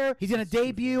the answer? He's going to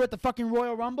debut at the fucking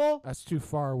Royal Rumble? That's too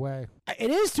far away. It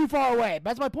is too far away.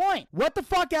 That's my point. What the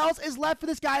fuck else is left for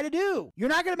this guy to do? You're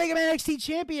not going to make him an NXT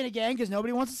champion again, because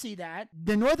nobody wants to see that.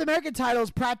 The North American title is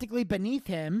practically beneath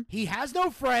him. He has no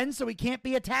friends, so he can't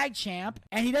be a tag champ.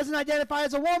 And he doesn't identify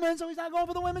as a woman, so he's not going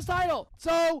for the women's title.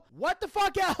 So, what the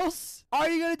fuck else are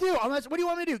you going to do? What do you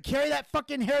want me to do? Carry that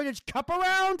fucking Heritage Cup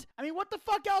around? I mean, what the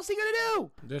fuck else are you going to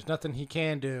do? There's nothing he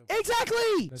can do.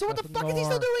 Exactly. NXT. So what the fuck is he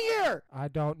still doing here? I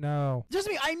don't know. Just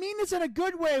me. I mean this in a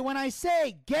good way when I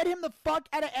say get him the fuck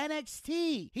out of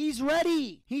NXT. He's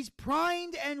ready. He's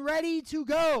primed and ready to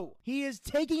go. He is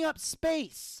taking up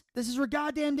space. This is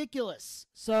goddamn ridiculous.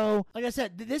 So, like I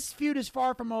said, this feud is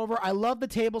far from over. I love the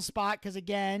table spot because,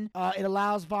 again, it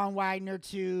allows Von Wagner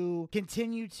to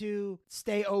continue to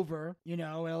stay over. You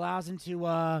know, it allows him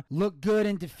to look good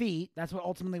in defeat. That's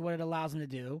ultimately what it allows him to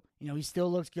do. You know, he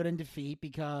still looks good in defeat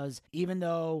because even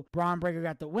though Braun Breaker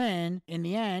got the win, in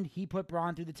the end, he put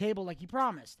Braun through the table like he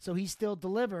promised. So he still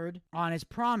delivered on his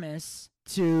promise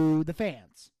to the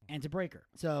fans and to Breaker.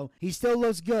 So he still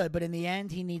looks good, but in the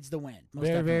end, he needs the win.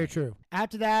 Very true.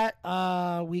 After that,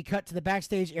 we cut to the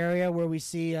backstage area where we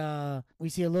see a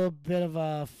little bit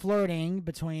of flirting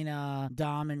between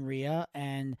Dom and Rhea,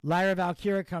 and Lyra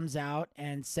Valkyria comes out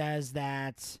and says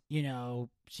that, you know,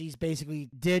 she's basically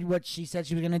did what she said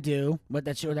she was going to do,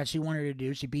 that she wanted her to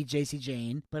do. She beat JC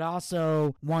Jane, but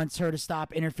also wants her to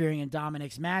stop interfering in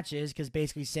Dominic's matches because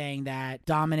basically saying that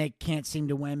Dominic can't seem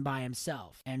to win by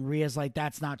himself. And Rhea's like,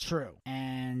 that's not true.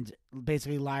 And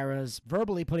basically Lyra's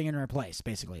verbally putting in her place,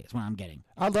 basically, is what I'm getting.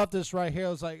 I love this right here. It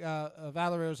was like,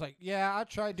 Valerie was like, yeah, I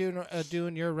tried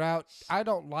doing your route. I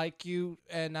don't like you.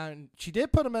 And she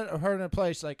did put her in her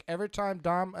place. Like, every time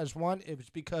Dom has won, it was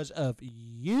because of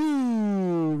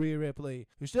you, Rhea Ripley,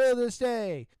 who still to this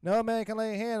day, no man can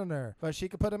lay a hand on her, but she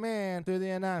could put a man through the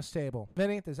announce table.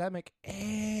 Vinny, does that make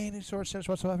any sort of sense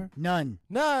whatsoever? None.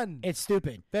 It's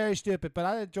stupid. Very stupid, but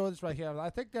I enjoy this right here.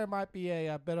 I think there might be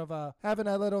a bit of having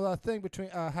a little thing between,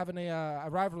 having a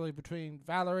rivalry between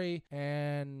Valerie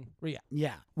and Rhea.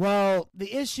 Yeah. Well,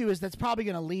 the issue is that's probably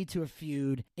going to lead to a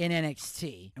feud in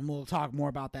NXT, and we'll talk more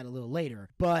about that a little later.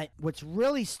 But what's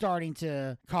really starting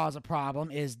to cause a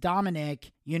problem is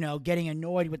Dominic, you know, getting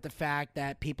annoyed with the fact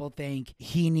that people think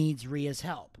he needs Rhea's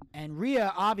help. And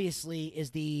Rhea obviously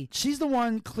she's the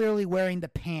one clearly wearing the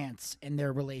pants in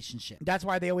their relationship. That's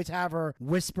why they always have her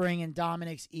whispering in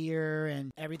Dominic's ear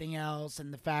and everything else,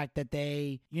 and the fact that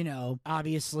they, you know,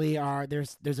 obviously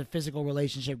there's a physical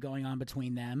relationship going on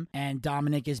between them, and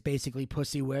Dominic is basically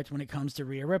pussy whipped when it comes to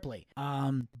Rhea Ripley.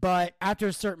 But after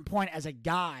a certain point as a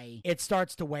guy, it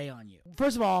starts to weigh on you.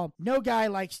 First of all, no guy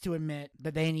likes to admit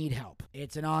that they need help.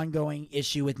 It's an ongoing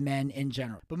issue with men in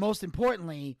general. But most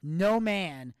importantly, no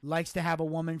man likes to have a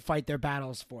woman fight their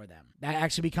battles for them. That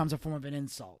actually becomes a form of an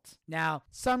insult. Now,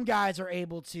 some guys are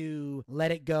able to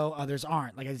let it go, others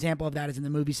aren't. Like an example of that is in the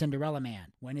movie Cinderella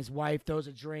Man, when his wife throws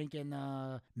a drink in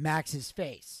Max's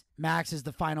face. Max is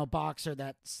the final boxer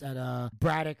that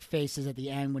Braddock faces at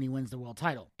the end when he wins the world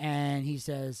title. And he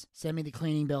says, send me the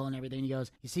cleaning bill and everything. He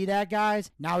goes, you see that, guys?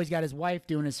 Now he's got his wife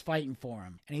doing his fighting for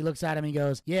him. And he looks at him and he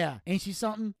goes, yeah, ain't she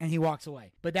something? And he walks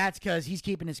away. But that's because he's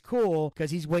keeping his cool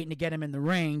because he's waiting to get him in the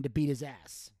ring to beat his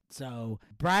ass. So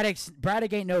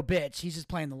Braddock ain't no bitch. He's just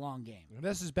playing the long game. And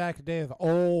this is back in the day of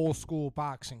old school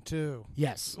boxing too.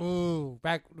 Yes. Ooh,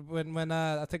 back when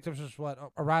I think this was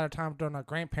around a time during our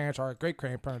grandparents or our great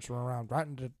grandparents were around, right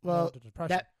in the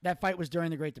Depression. That fight was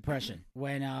during the Great Depression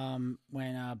when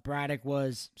Braddock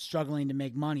was struggling to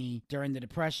make money during the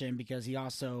Depression because he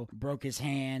also broke his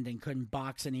hand and couldn't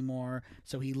box anymore.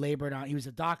 So he was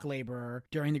a dock laborer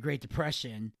during the Great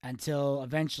Depression until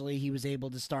eventually he was able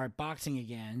to start boxing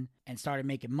again and started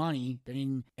making money.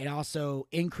 Then it also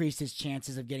increased his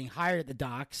chances of getting hired at the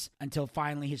docks until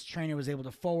finally his trainer was able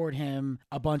to forward him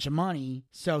a bunch of money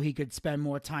so he could spend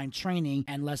more time training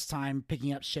and less time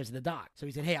picking up shifts at the dock. So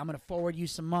he said, hey, I'm going to forward you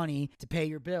some money to pay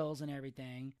your bills and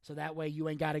everything, so that way you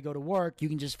ain't got to go to work. You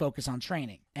can just focus on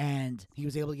training. And he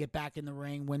was able to get back in the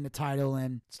ring, win the title,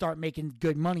 and start making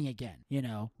good money again, you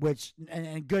know,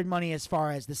 and good money as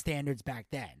far as the standards back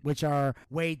then, which are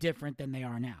way different than they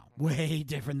are now. Way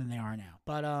different than they are now.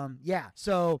 But yeah,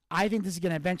 so I think this is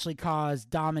going to eventually cause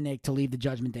Dominic to leave the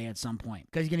Judgment Day at some point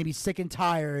because he's going to be sick and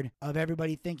tired of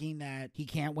everybody thinking that he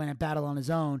can't win a battle on his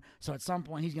own. So at some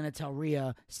point he's going to tell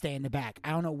Rhea, stay in the back.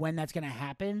 I don't know when that's going to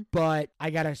happen, but I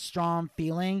got a strong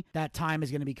feeling that time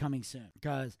is going to be coming soon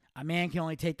because a man can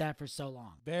only take that for so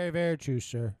long. Very, very true,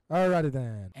 sir. Alrighty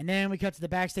then. And then we cut to the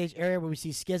backstage area where we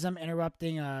see Schism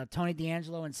interrupting Tony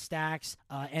D'Angelo and Stax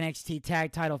NXT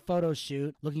tag title photo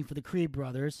shoot looking for the Creed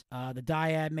brothers. The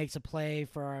Dyad makes a play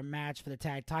for a match for the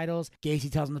tag titles.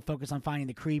 Gacy tells him to focus on finding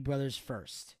the Creed brothers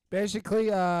first. Basically,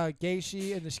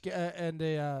 Gacy and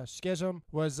the Schism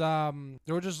was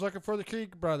they were just looking for the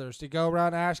Creed brothers. They go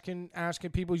around asking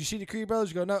people, "You see the Creed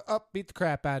brothers?" You go, "No, up, beat the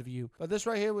crap out of you." But this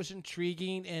right here was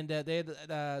intriguing, and they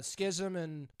had Schism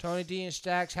and Tony D and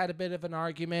Stax had a bit of an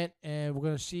argument, and we're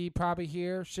gonna see probably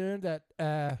here soon that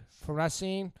from what I've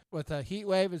seen with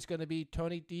Heatwave, it's gonna be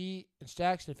Tony D and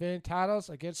Stax defending titles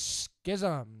against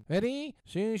Schism. Vinny,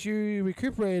 as soon as you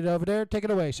recuperated over there, take it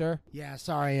away, sir. Yeah,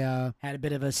 sorry. Had a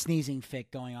bit of a sneezing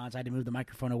fit going on, so I had to move the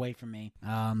microphone away from me.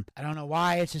 I don't know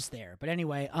why, it's just there. But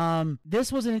anyway,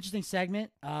 this was an interesting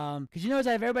segment. Because you notice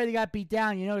that if everybody got beat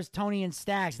down, you notice Tony and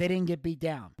Stacks, they didn't get beat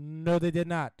down. No, they did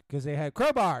not, because they had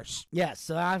crowbars. Yes,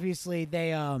 so obviously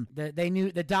they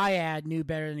knew the dyad knew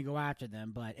better than to go after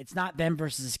them, but it's not them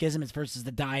versus the Schism, it's versus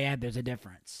the dyad. There's a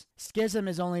difference. Schism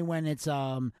is only when it's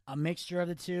a mixture of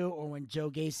the two, or when Joe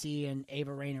Gacy and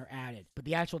Ava Rain are added. But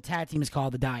the actual tag team is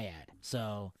called the dyad.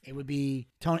 So it would be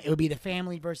the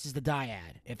family versus the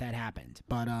dyad if that happened.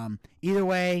 But either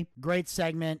way, great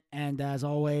segment, and as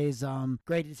always,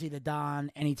 great to see the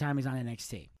Don anytime he's on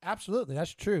NXT. Absolutely,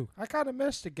 that's true. I kind of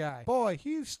missed the guy. Boy,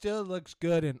 he still looks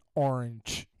good in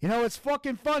orange. You know, it's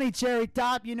fucking funny, Cherry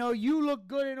Top. You know, you look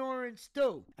good in orange,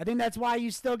 too. I think that's why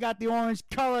you still got the orange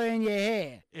color in your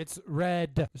hair. It's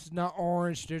red. This is not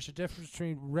orange. There's a difference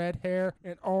between red hair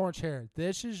and orange hair.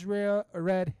 This is real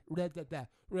red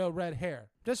hair.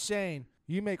 Just saying,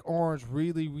 you make orange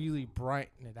really, really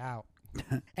brighten it out.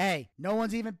 Hey, no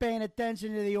one's even paying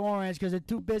attention to the orange because they're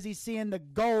too busy seeing the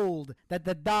gold that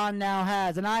the Don now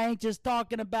has. And I ain't just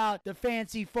talking about the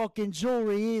fancy fucking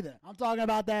jewelry either. I'm talking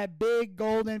about that big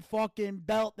golden fucking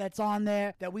belt that's on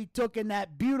there that we took in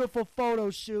that beautiful photo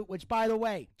shoot, which, by the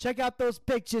way, check out those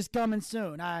pictures coming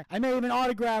soon. I may even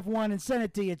autograph one and send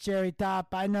it to you, Cherry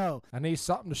Top. I know. I need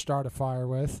something to start a fire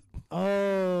with.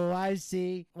 Oh, I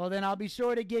see. Well, then I'll be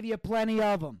sure to give you plenty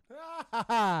of them.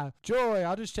 Joy,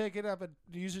 I'll just take it up and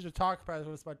use it to talk about it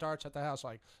with my darts at the house.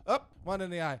 Like, up, one in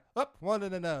the eye, up, one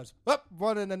in the nose, up,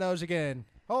 one in the nose again.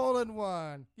 Hole in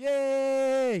one.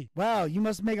 Yay! Well, you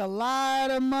must make a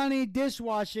lot of money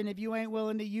dishwashing if you ain't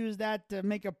willing to use that to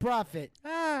make a profit.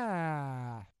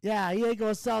 Yeah, he ain't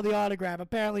gonna sell the autograph.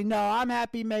 Apparently, no. I'm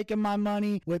happy making my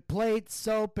money with plates,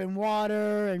 soap, and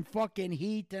water, and fucking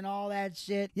heat and all that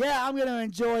shit. Yeah, I'm gonna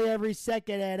enjoy every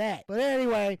second of that. But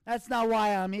anyway, that's not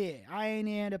why I'm here. I ain't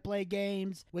here to play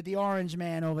games with the orange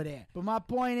man over there. But my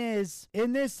point is,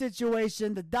 in this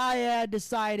situation, the dyad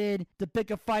decided to pick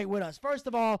a fight with us. First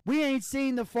of all, we ain't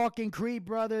seen the fucking Creed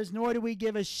brothers, nor do we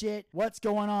give a shit what's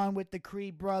going on with the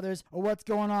Creed brothers, or what's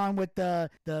going on with the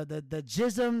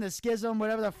jism, the schism,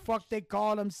 whatever the fuck they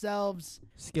call themselves.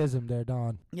 Schism there,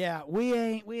 Don. Yeah, we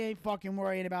ain't fucking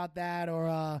worried about that,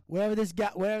 or whatever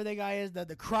the guy is,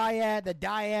 the Cryad, the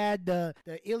Dyad, the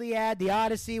Iliad, the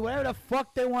Odyssey, whatever the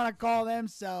fuck they want to call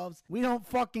themselves. We don't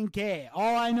fucking care.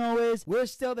 All I know is we're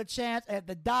still the chance. If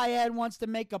the Dyad wants to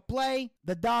make a play,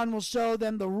 the Don will show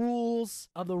them the rules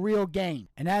of the real game,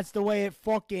 and that's the way it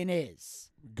fucking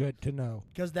is. Good to know.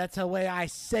 Because that's the way I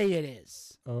say it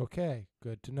is. Okay,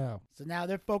 good to know. So now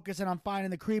they're focusing on finding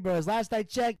the Creed brothers. Last I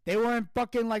checked, they were in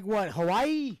fucking, like, what,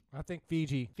 Hawaii? I think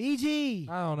Fiji. Fiji?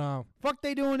 I don't know. Fuck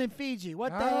they doing in Fiji?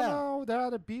 What the hell? I don't know. They're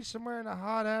on the beach somewhere in the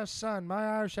hot-ass sun.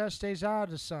 My Irish ass stays out of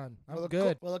the sun. I'm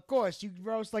good. Well, of course, you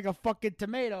roast like a fucking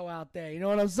tomato out there. You know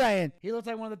what I'm saying? He looks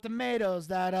like one of the tomatoes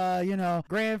that,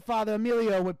 grandfather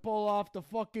Emilio would pull off the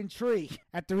fucking tree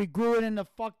after he grew it in the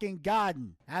fucking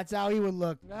garden. That's how he would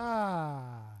look.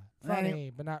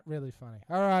 Funny, but not really funny.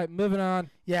 All right, moving on.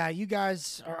 Yeah, you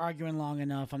guys are arguing long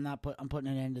enough. I'm putting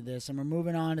an end to this, and we're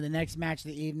moving on to the next match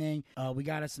of the evening. We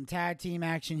got us some tag team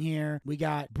action here. We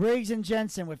got Briggs and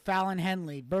Jensen with Fallon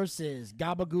Henley versus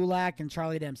Gaba Gulak and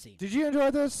Charlie Dempsey. Did you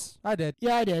enjoy this? I did.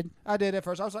 Yeah, I did. I did at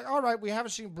first. I was like, all right, we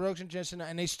haven't seen Briggs and Jensen,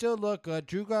 and they still look good.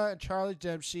 Druga and Charlie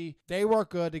Dempsey, they work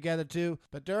good together too.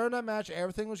 But during that match,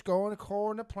 everything was going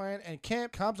according to plan, and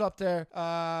Kemp comes up there,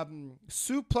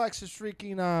 suplexes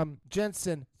freaking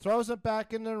Jensen, throws him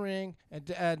back in the ring,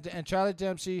 and Charlie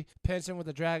Dempsey pins him with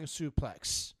a dragon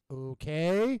suplex.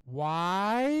 Okay,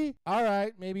 why? All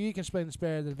right, maybe you can explain this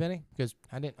better than Vinny, because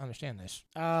I didn't understand this.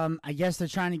 I guess they're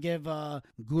trying to give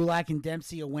Gulak and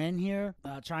Dempsey a win here,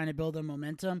 trying to build their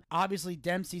momentum. Obviously,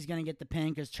 Dempsey's going to get the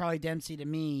pin because Charlie Dempsey, to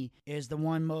me, is the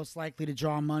one most likely to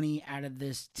draw money out of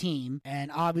this team.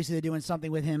 And obviously, they're doing something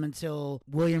with him until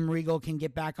William Regal can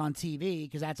get back on TV,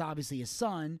 because that's obviously his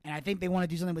son. And I think they want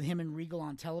to do something with him and Regal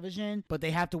on television, but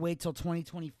they have to wait till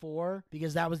 2024,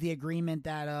 because that was the agreement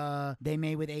that they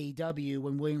made with AEW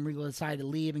when William Regal decided to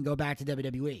leave and go back to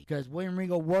WWE, because William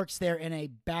Regal works there in a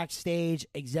backstage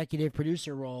executive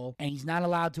producer role, and he's not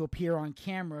allowed to appear on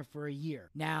camera for a year.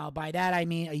 Now, by that I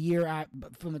mean a year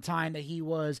from the time that he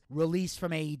was released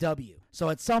from AEW. So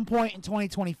at some point in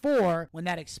 2024, when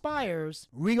that expires,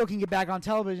 Regal can get back on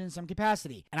television in some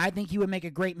capacity. And I think he would make a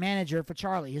great manager for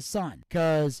Charlie, his son,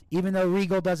 because even though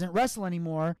Regal doesn't wrestle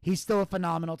anymore, he's still a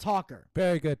phenomenal talker.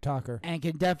 Very good talker. And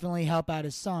can definitely help out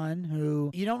his son,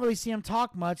 who, don't really see him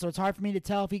talk much, so it's hard for me to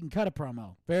tell if he can cut a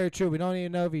promo. Very true. We don't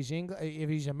even know if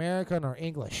he's American or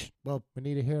English. Well, we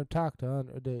need to hear him talk to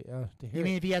hear. You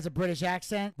mean if he has a British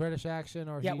accent? British accent,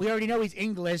 or yeah, we already know he's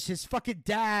English. His fucking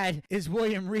dad is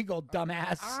William Regal,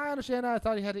 dumbass. I understand. I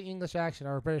thought he had an English accent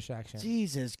or a British accent.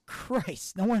 Jesus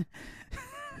Christ! No one.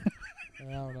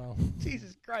 I don't know.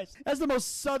 Jesus Christ. That's the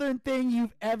most southern thing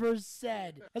you've ever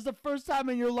said. That's the first time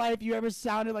in your life you ever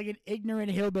sounded like an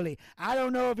ignorant hillbilly. I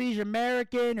don't know if he's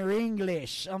American or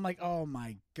English. I'm like, oh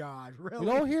my God, really?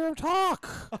 You don't hear him talk.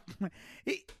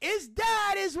 His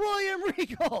dad is William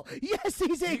Regal. Yes,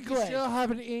 he's English. You can still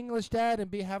have an English dad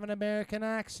and have an American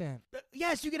accent.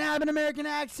 Yes, you can have an American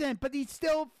accent, but he's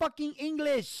still fucking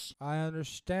English. I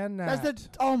understand that.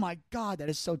 Oh my God, that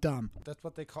is so dumb. That's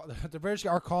what they call the British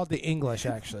are called the English,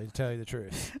 actually, to tell you the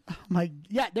truth.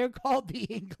 Yeah, they're called the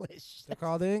English. They're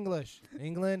called the English.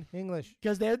 England, English.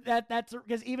 Because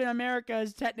because even America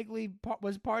is technically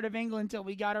was part of England until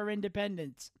we got our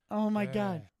independence. Oh my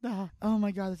God. Oh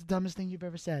my God, that's the dumbest thing you've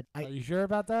ever said. Are you sure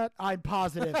about that? I'm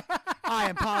positive. I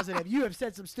am positive. You have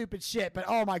said some stupid shit, but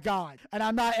oh my God. And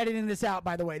I'm not editing this out,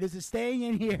 by the way. This is staying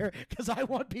in here because I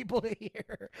want people to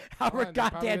hear how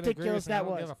goddamn ridiculous that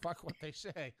was. I don't give a fuck what they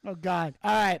say. Oh God.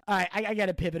 All right. I got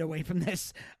to pivot away from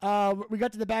this. We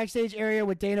got to the backstage area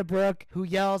with Dana Brooke, who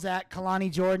yells at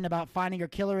Kalani Jordan about finding her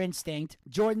killer instinct.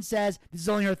 Jordan says this is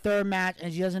only her third match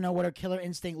and she doesn't know what her killer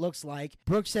instinct looks like.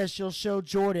 Brooke says she'll show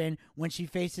Jordan when she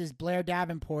faces Blair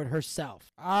Davenport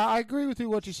herself. I agree with you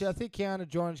what you said. I think Kiana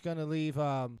Jordan's going to leave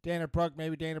Dana Brooke.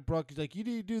 Maybe Dana Brooke is like, you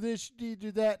need to do this, you need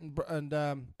to do that.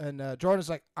 And Jordan's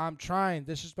like, I'm trying.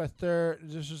 This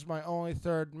is my only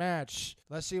third match.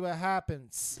 Let's see what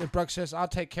happens. And Brooke says, I'll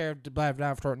take care of Blair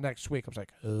Davenport next week. I was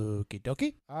like, okie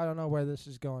dokie. I don't know where this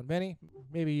is going. Benny,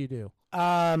 maybe you do.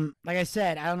 Like I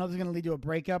said, I don't know if it's going to lead to a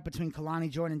breakup between Kalani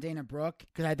Jordan and Dana Brooke,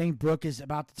 because I think Brooke is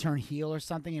about to turn heel or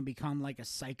something and become like a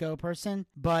psycho person.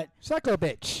 Psycho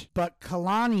bitch. But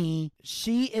Kalani,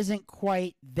 she isn't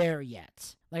quite there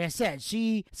yet. Like I said,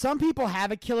 some people have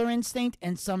a killer instinct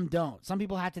and some don't. Some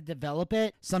people have to develop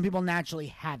it. Some people naturally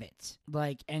have it.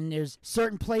 And there's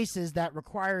certain places that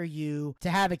require you to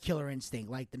have a killer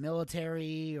instinct, like the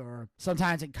military, or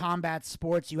sometimes in combat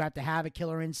sports, you have to have a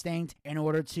killer instinct in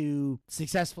order to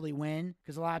successfully win.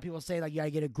 Because a lot of people say, you got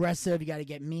to get aggressive, you got to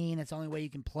get mean. That's the only way you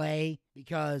can play.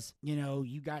 Because,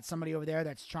 you got somebody over there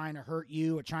that's trying to hurt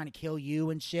you or trying to kill you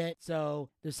and shit. So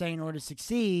they're saying in order to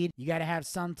succeed, you got to have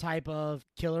some type of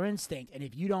killer instinct. And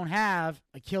if you don't have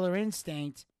a killer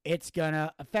instinct, it's going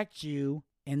to affect you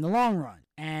in the long run.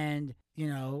 And,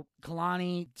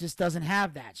 Kalani just doesn't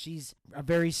have that. She's a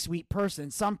very sweet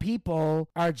person. Some people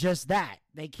are just that.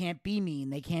 They can't be mean.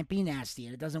 They can't be nasty.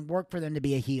 And it doesn't work for them to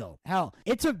be a heel. Hell,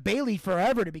 it took Bayley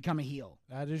forever to become a heel.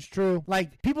 That is true.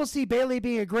 People see Bayley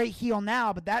being a great heel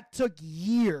now, but that took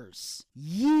years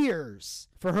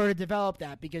for her to develop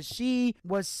that, because she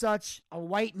was such a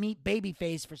white meat baby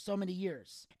face for so many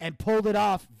years and pulled it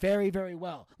off very, very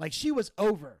well. She was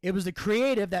over. It was the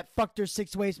creative that fucked her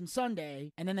 6 ways from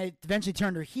Sunday, and then they eventually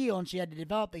turned her heel, and she had to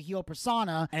develop the heel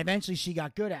persona, and eventually she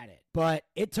got good at it. But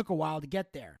it took a while to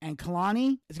get there. And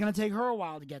Kalani, it's going to take her a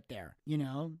while to get there,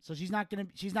 So she's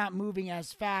not moving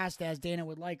as fast as Dana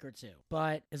would like her to.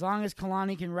 But as long as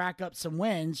Kalani can rack up some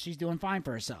wins, she's doing fine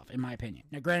for herself, in my opinion.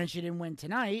 Now, granted, she didn't win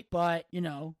tonight, but,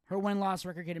 her win-loss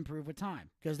record can improve with time,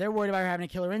 because they're worried about her having a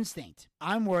killer instinct.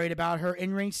 I'm worried about her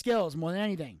in-ring skills more than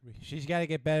anything. She's got to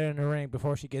get better in the ring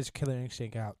before she gets killer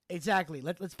instinct out. Exactly.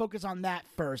 Let's focus on that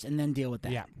first and then deal with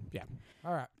that. Yeah.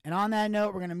 All right. And on that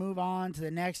note, we're going to move on to the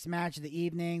next match of the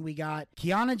evening. We got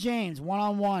Kiana James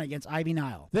one-on-one against Ivy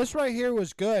Nile. This right here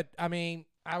was good. I mean,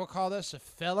 I would call this a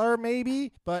filler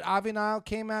maybe, but Ivy Nile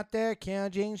came out there,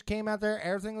 Kiana James came out there,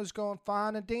 everything was going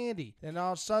fine and dandy. Then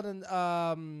all of a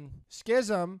sudden,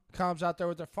 Schism comes out there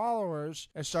with their followers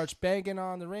and starts banging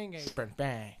on the ring apron.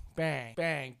 Bang, bang,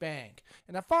 bang, bang.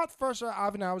 And I thought first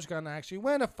Ivy Nile was going to actually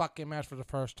win a fucking match for the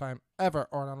first time ever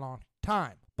or in a long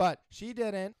time. But she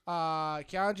didn't.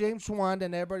 Kiana James won,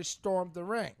 and everybody stormed the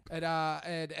ring. And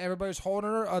everybody's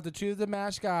holding her. The two of the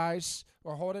masked guys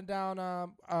were holding down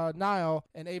Nile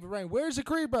and Ava Rain. Where's the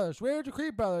Creed Brothers? Where's the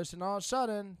Creed Brothers? And all of a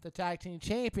sudden, the tag team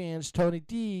champions, Tony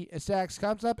D and Sax,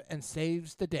 comes up and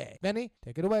saves the day. Benny,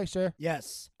 take it away, sir.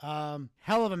 Yes. Hell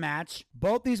of a match.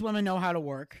 Both these women know how to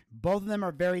work. Both of them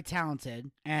are very talented.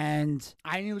 And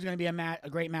I knew it was going to be a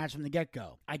great match from the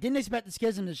get-go. I didn't expect the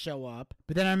Schism to show up,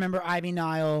 but then I remember Ivy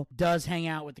Nile does hang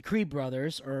out with the Creed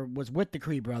Brothers, or was with the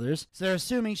Creed Brothers, so they're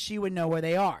assuming she would know where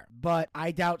they are. But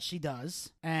I doubt she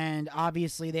does. And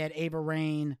obviously they had Ava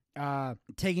Rain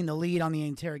taking the lead on the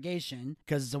interrogation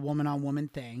because it's a woman-on-woman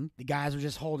thing. The guys were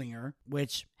just holding her,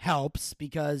 which helps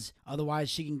because otherwise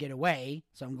she can get away.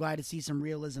 So I'm glad to see some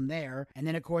realism there. And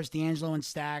then, of course, D'Angelo and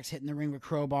Stacks hitting the ring with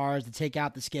crowbars to take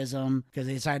out the Schism because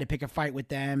they decided to pick a fight with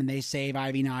them, and they save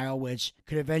Ivy Nile, which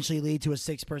could eventually lead to a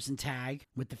 6-person tag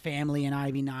with the family and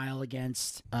Ivy Nile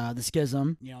against the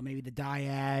Schism. You know, maybe the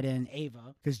Dyad and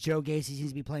Ava, because Joe Gacy seems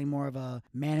to be playing more of a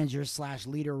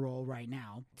manager/leader role right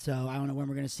now. So I don't know when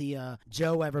we're going to see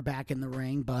Joe ever back in the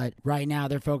ring, but right now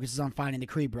their focus is on finding the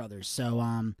Creed brothers.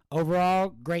 So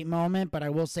overall, great moment, but I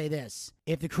will say this.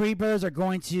 If the Creed brothers are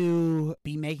going to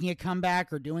be making a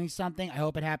comeback or doing something, I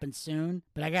hope it happens soon.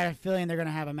 But I got a feeling they're going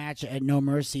to have a match at No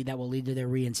Mercy that will lead to their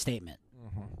reinstatement.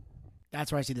 That's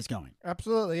where I see this going.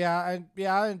 Absolutely, yeah.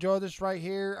 I enjoy this right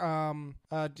here.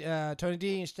 Tony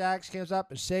D and Stacks comes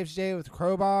up and saves the day with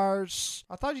crowbars.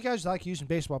 I thought you guys like using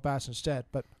baseball bats instead,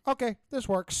 but okay, this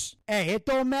works. Hey, it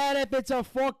don't matter if it's a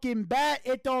fucking bat.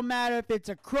 It don't matter if it's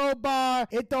a crowbar.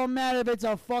 It don't matter if it's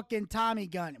a fucking Tommy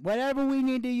gun. Whatever we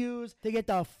need to use to get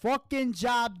the fucking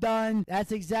job done,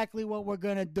 that's exactly what we're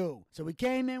gonna do. So we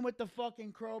came in with the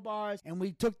fucking crowbars and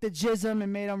we took the jism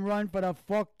and made them run for the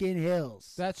fucking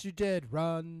hills. That's you did.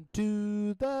 Run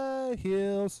to the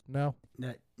hills. No.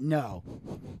 No.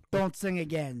 Don't sing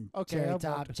again. Okay,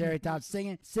 Cherry Top.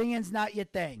 Singing's not your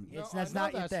thing. That's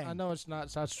not your thing. I know it's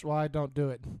not. So that's why I don't do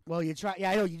it. Well, you try.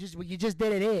 Yeah, I know. You just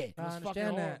did it here. I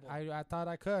understand that. I thought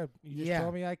I could. You just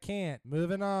told me I can't.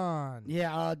 Moving on.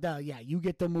 Yeah. You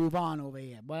get to move on over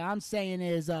here. What I'm saying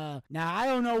is, now I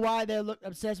don't know why they're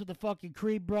obsessed with the fucking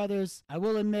Creed brothers. I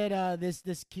will admit, this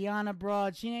Kiana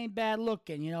broad, she ain't bad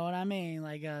looking. You know what I mean?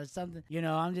 Like something. You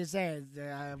know, I'm just saying.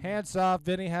 Hands off.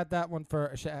 Vinny had that one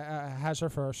for. Has her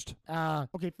first.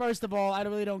 Okay, first of all, I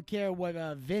really don't care what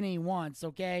Vinny wants,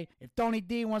 okay? If Tony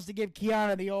D wants to give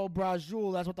Kiana the old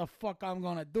brajul, that's what the fuck I'm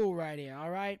gonna do right here,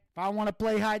 alright? If I want to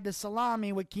play hide the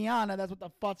salami with Kiana, that's what the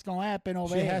fuck's gonna happen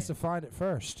over here. She has to find it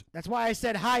first. That's why I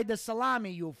said hide the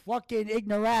salami, you fucking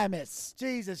ignoramus.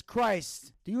 Jesus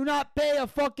Christ. Do you not pay a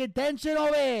fucking attention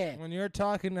over here? When you're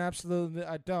talking, absolutely,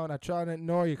 I don't. I try to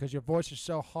ignore you because your voice is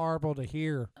so horrible to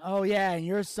hear. Oh, yeah, and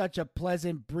you're such a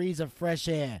pleasant breeze of fresh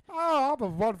air. Oh, I'm a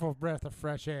wonderful breath of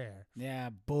fresh air. Yeah,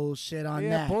 bullshit on that.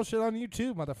 Yeah, bullshit on you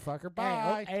too, motherfucker.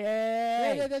 Bye.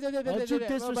 Hey. Don't you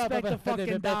disrespect the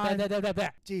fucking Don.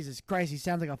 Jesus Christ, he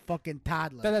sounds like a fucking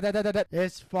toddler.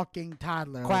 This fucking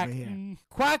toddler Quack. over here.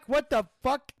 Quack, what the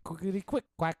fuck? Quickity quick.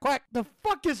 Quack, quack. The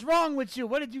fuck is wrong with you?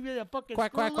 What did you get a fucking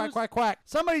Quack, quack, quack, quack, quack.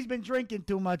 Somebody's been drinking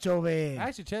too much over here.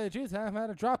 Actually, tell you the truth, I haven't had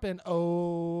a drop in,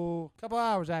 couple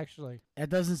hours, actually. That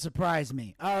doesn't surprise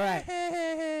me. All right.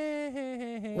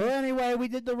 Well, anyway, we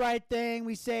did the right thing.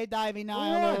 We saved Ivy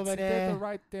Nile over there. Did the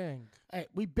right thing. Hey,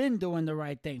 we've been doing the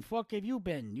right thing. Fuck have you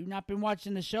been? You not been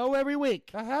watching the show every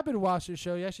week? I have been watching the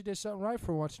show. You actually did something right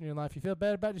for once in your life. You feel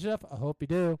bad about yourself? I hope you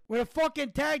do. We're the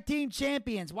fucking tag team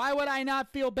champions. Why would I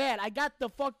not feel bad? I got the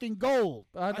fucking gold.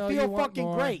 I know feel you want fucking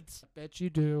more. great. I bet you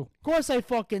do. Of course I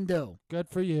fucking do. Good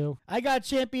for you. I got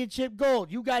championship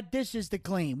gold. You got dishes to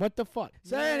clean. What the fuck?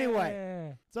 So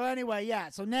anyway, yeah.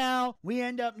 So now we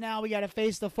got to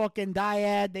face the fucking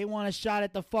Dyad. They want a shot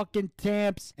at the fucking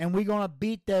champs, and we're gonna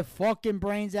beat their fucking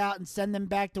brains out and send them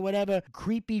back to whatever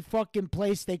creepy fucking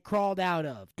place they crawled out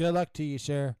of. Good luck to you,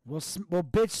 sir. We'll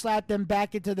bitch slap them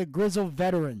back into the grizzled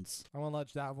veterans. I won't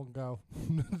let that one go.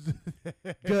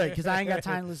 Good, because I ain't got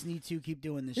time to listen to you two keep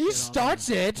doing this shit. He starts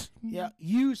it. Yeah,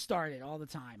 you start it all the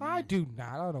time. Man. I do not.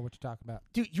 I don't know what you're talking about.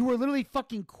 Dude, you were literally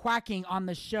fucking quacking on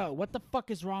the show. What the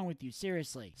fuck is wrong with you?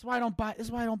 Seriously. That's why I don't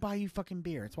buy you fucking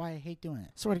beer. It's why I hate doing it.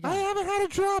 Swear to God. I haven't had a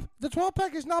drop. The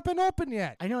 12-pack has not been open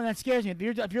yet. I know, and that scares me.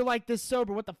 If you're like this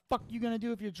sober, what the fuck are you gonna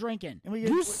do if you're drinking? And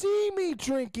you see me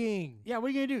drinking. Yeah, what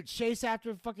are you gonna do? Chase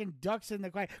after fucking ducks in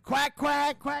the quack, quack,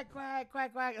 quack, quack, quack,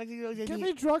 quack, quack. Get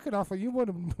me drunk enough, or you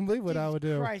wouldn't believe what I would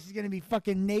do. Christ, he's gonna be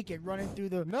fucking naked, running to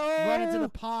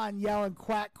the pond, yelling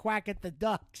quack, quack at the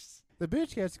ducks. The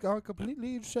bitch has gone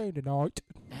completely insane tonight.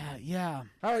 Yeah.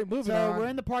 All right, moving So on. we're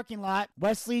in the parking lot.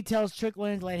 Wesley tells Trick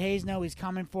Williams to let Hayes know he's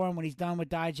coming for him when he's done with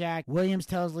Dijak. Williams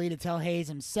tells Lee to tell Hayes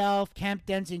himself. Kemp,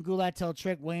 Dempsey, and Goulet tell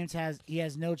Trick Williams he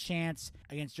has no chance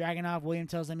against Dragunov. Williams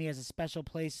tells him he has a special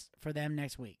place for them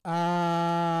next week.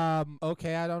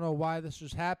 Okay, I don't know why this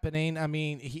was happening. I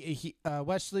mean,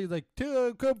 Wesley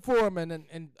come for him,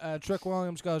 and Trick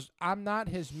Williams goes, "I'm not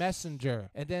his messenger."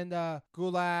 And then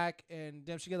Gulak and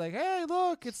Dempsey get like, "Hey,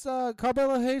 look, it's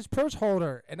Carmelo Hayes' purse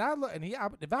holder." And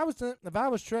if I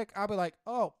was Trick, I'd be like,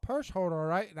 "Oh, purse holder, all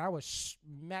right." And I would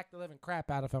smack the living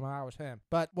crap out of him if I was him.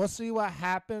 But we'll see what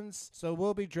happens. So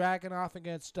we'll be dragging off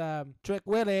against Trick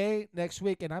Willie next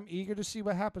week, and I'm eager to see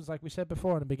what happens. Like we said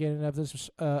before in the beginning beginning of this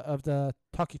of the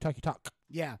talkie talk.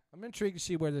 Yeah. I'm intrigued to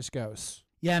see where this goes.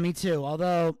 Yeah, me too.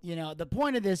 Although, the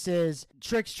point of this is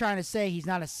Trick's trying to say he's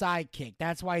not a sidekick.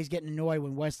 That's why he's getting annoyed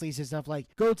when Wesley says stuff like,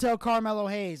 go tell Carmelo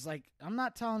Hayes. Like, I'm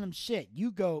not telling him shit.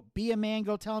 You go be a man,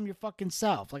 go tell him your fucking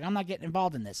self. Like, I'm not getting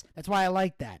involved in this. That's why I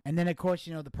like that. And then, of course,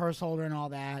 the purse holder and all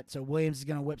that. So Williams is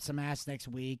going to whip some ass next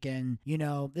week. And,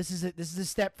 this is a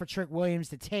step for Trick Williams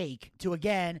to take to,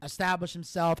 again, establish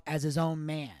himself as his own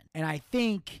man. And I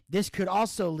think this could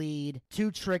also lead to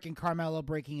Trick and Carmelo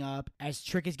breaking up, as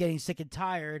Trick is getting sick and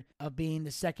tired of being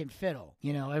the second fiddle.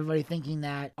 Everybody thinking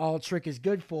that all Trick is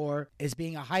good for is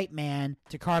being a hype man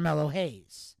to Carmelo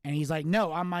Hayes. And he's like,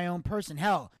 no, I'm my own person.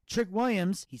 Hell, Trick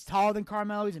Williams, he's taller than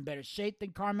Carmelo. He's in better shape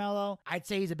than Carmelo. I'd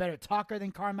say he's a better talker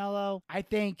than Carmelo.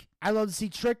 I love to see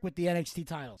Trick with the NXT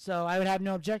title. So I would have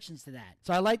no objections to that.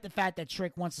 So I like the fact that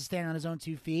Trick wants to stand on his own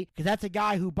 2 feet, because that's a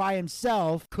guy who by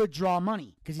himself could draw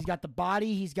money, because he's got the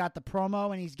body, he's got the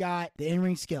promo, and he's got the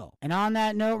in-ring skill. And on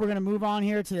that note, we're going to move on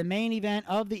here to the main event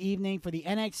of the evening for the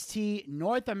NXT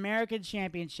North American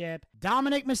Championship.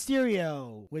 Dominic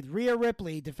Mysterio with Rhea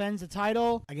Ripley defends the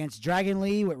title against Dragon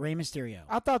Lee with Rey Mysterio.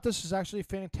 I thought this was actually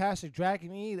fantastic.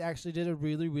 Dragon Lee actually did a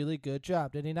really, really good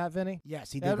job. Did he not, Vinny?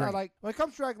 Yes, he did great. When it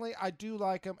comes to Dragon Lee, I do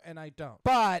like him and I don't.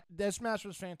 But this match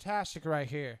was fantastic right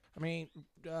here. I mean,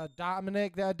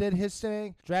 Dominic did his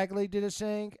thing. Dragon Lee did his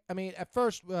thing. I mean, at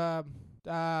first,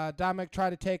 Dominic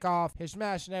tried to take off his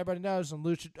mask, and everybody knows in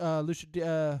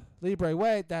Lucha Libre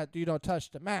way that you don't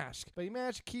touch the mask. But he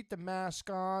managed to keep the mask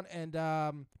on, and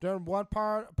during one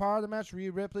part of the match,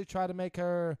 Rhea Ripley tried to make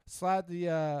her slide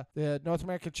the North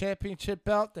American Championship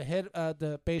belt to hit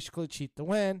to basically cheat the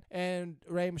win, and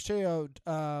Rey Mysterio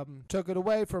took it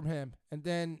away from him. And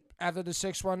then after the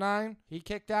 619, he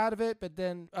kicked out of it. But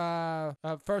then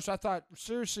first I thought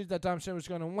seriously that Dominic was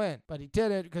going to win. But he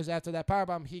didn't, because after that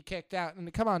powerbomb, he kicked out.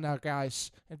 And come on now,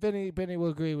 guys. And Benny will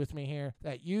agree with me here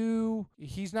that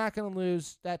he's not going to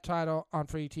lose that title on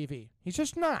free TV. He's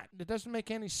just not. It doesn't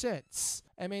make any sense.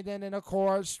 I mean, then of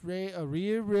course,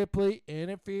 Rhea Ripley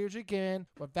interferes again,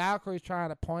 what Valkyrie's trying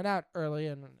to point out early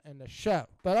in the show.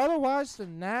 But otherwise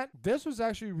than that, this was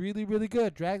actually really, really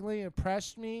good. Dragon Lee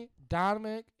impressed me.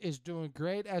 Dominic is doing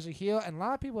great as a heel, and a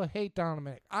lot of people hate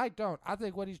Dominic. I don't. I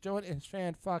think what he's doing is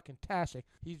fan-fucking-tastic.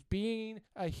 He's being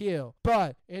a heel.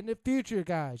 But in the future,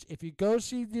 guys, if you go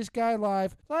see this guy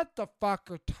live, let the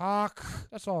fucker talk.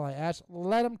 That's all I ask.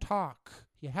 Let him talk.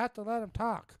 You have to let him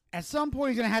talk. At some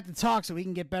point, he's going to have to talk so he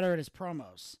can get better at his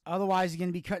promos. Otherwise, he's going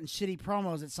to be cutting shitty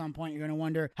promos at some point. You're going to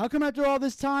wonder, how come after all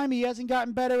this time he hasn't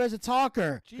gotten better as a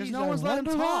talker? Because no one's let him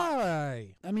talk.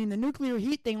 Why? I mean, the nuclear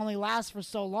heat thing only lasts for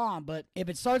so long, but if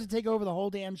it starts to take over the whole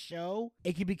damn show,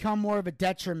 it can become more of a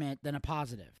detriment than a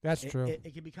positive. That's true.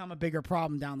 It can become a bigger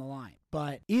problem down the line.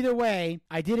 But either way,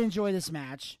 I did enjoy this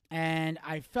match, and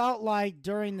I felt like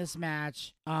during this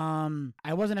match,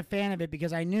 I wasn't a fan of it,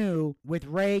 because I knew with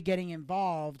Ray getting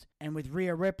involved and with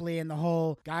Rhea Ripley and the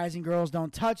whole guys and girls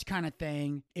don't touch kind of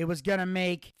thing, it was going to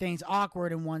make things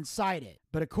awkward and one-sided.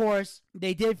 But of course,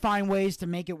 they did find ways to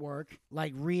make it work,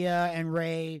 like Rhea and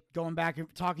Ray going back and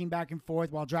talking back and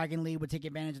forth while Dragon Lee would take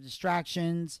advantage of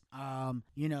distractions.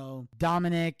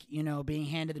 Dominic, being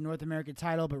handed the North American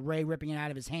title, but Ray ripping it out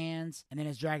of his hands. And then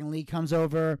as Dragon Lee comes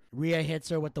over, Rhea hits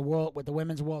her with the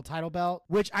women's world title belt,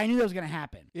 which I knew that was going to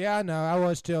happen. Yeah, I know. I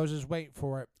was too. I was just waiting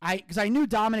for it. Because I knew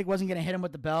Dominic wasn't going to hit him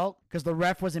with the belt because the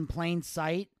ref was in plain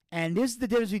sight. And this is the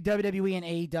difference between WWE and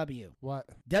AEW. What?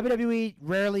 WWE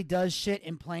rarely does shit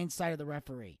in plain sight of the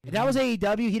referee. If that was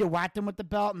AEW, he'd have whacked him with the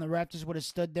belt, and the ref just would have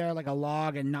stood there like a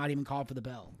log and not even called for the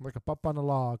bell. Like a bump on the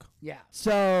log. Yeah.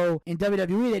 So in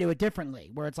WWE, they do it differently,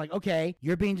 where it's like, okay,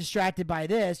 you're being distracted by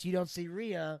this. You don't see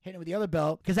Rhea hitting with the other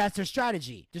belt, because that's their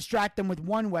strategy. Distract them with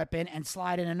one weapon and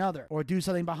slide in another, or do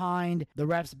something behind the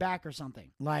ref's back or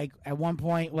something. Like at one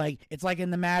point, it's like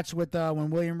in the match with when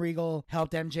William Regal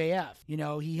helped MJF.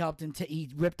 He helped him. He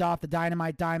ripped off the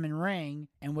Dynamite Diamond ring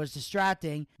and was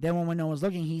distracting. Then when no one was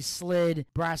looking, he slid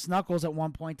brass knuckles at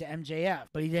one point to MJF,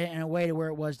 but he did it in a way to where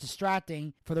it was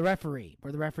distracting for the referee,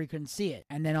 where the referee couldn't see it.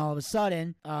 And then all of a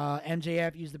sudden,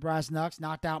 MJF used the brass knucks,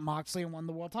 knocked out Moxley, and won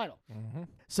the world title. Mm-hmm.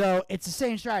 So it's the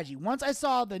same strategy. Once I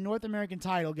saw the North American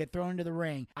title get thrown into the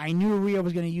ring, I knew Rhea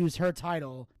was going to use her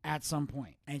title at some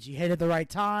point. And she hit it at the right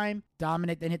time.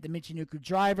 Dominic then hit the Michinoku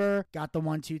driver, got the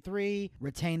 1-2-3,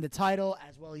 retained the title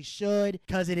as well he should,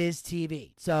 because it is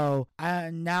TV. So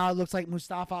now it looks like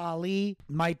Mustafa Ali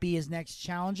might be his next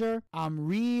challenger. I'm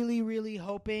really, really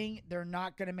hoping they're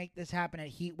not going to make this happen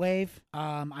at Heatwave.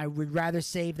 I would rather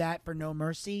save that for No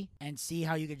Mercy and see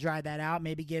how you could drive that out.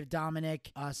 Maybe give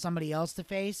Dominic somebody else to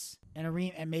face. And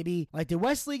and maybe, like, did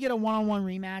Wesley get a one-on-one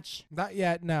rematch? Not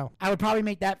yet, no. I would probably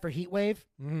make that for Heatwave.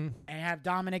 Mm-hmm. And have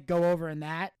Dominic go over in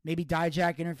that. Maybe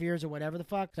Dijak interferes or whatever the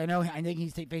fuck. 'Cause I think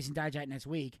he's facing Dijak next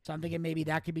week. So I'm thinking maybe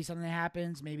that could be something that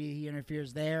happens. Maybe he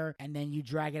interferes there, and then you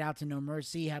drag it out to No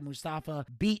Mercy, have Mustafa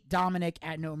beat Dominic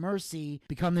at No Mercy,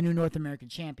 become the new North American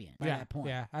champion by that point.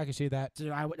 Yeah, I can see that.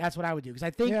 So that's what I would do. Because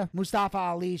I think Mustafa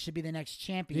Ali should be the next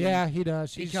champion. Yeah, he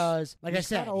does. Because, like I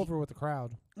said, kind of over with the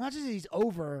crowd. Not just that he's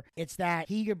over, it's that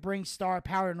he could bring star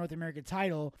power to North American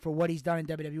title for what he's done in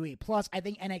WWE. Plus, I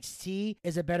think NXT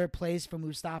is a better place for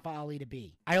Mustafa Ali to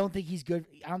be. I don't think he's good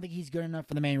enough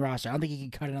for the main roster. I don't think he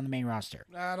can cut it on the main roster.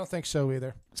 I don't think so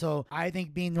either. So I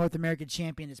think being North American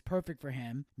champion is perfect for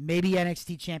him. Maybe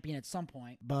NXT champion at some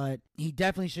point, but he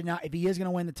definitely should not. If he is going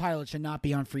to win the title, it should not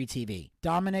be on free TV.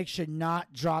 Dominic should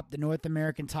not drop the North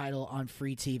American title on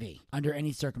free TV under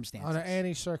any circumstances. Under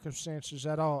any circumstances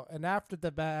at all. And after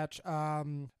the match,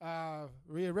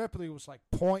 Rhea Ripley was like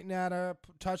pointing at her,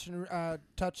 touching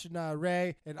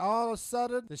Ray, and all of a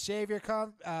sudden the Savior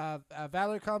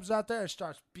Valerie comes out there and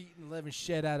starts beating the living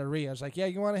shit out of Rhea. It's like, yeah,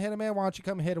 you want to hit a man? Why don't you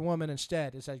come hit a woman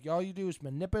instead? It's like all you do is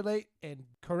manipulate and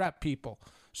corrupt people.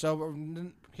 So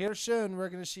here soon we're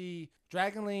gonna see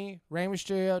Dragon Lee, Rey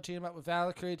Mysterio team up with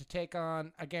Valkyrie to take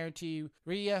on, I guarantee,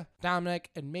 Rhea, Dominic,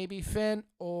 and maybe Finn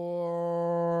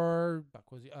or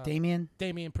Damian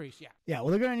Priest. Yeah. Yeah.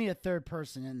 Well, they're gonna need a third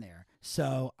person in there,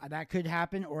 so that could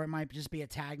happen, or it might just be a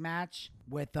tag match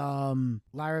with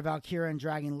Lyra Valkyria and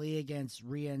Dragon Lee against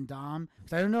Rhea and Dom.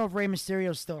 Because I don't know if Rey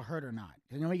Mysterio's still hurt or not.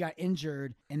 I know he got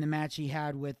injured in the match he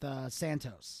had with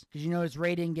Santos. Because his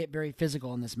Rey didn't get very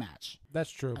physical in this match.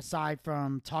 That's true. Aside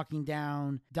from talking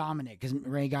down Dominic, because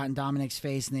Rey got in Dominic's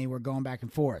face and they were going back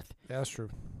and forth. Yeah, that's true.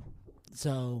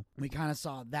 So we kind of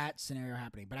saw that scenario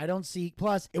happening. But I don't see...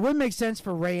 Plus, it wouldn't make sense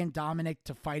for Rey and Dominic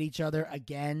to fight each other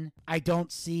again. I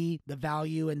don't see the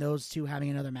value in those two having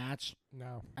another match.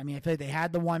 No. I mean, I feel like they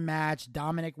had the one match.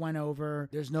 Dominic went over.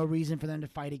 There's no reason for them to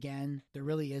fight again. There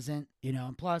really isn't.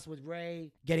 And plus, with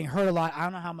Rey getting hurt a lot, I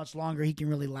don't know how much longer he can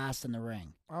really last in the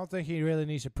ring. I don't think he really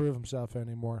needs to prove himself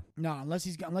anymore. No, unless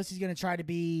he's going to try to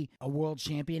be a world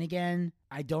champion again.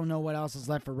 I don't know what else is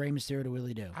left for Rey Mysterio to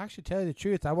really do. Actually, tell you the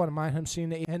truth, I wouldn't mind him seeing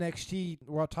the NXT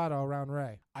world title around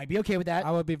Rey. I'd be okay with that.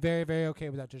 I would be very, very okay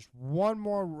with that. Just one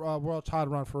more world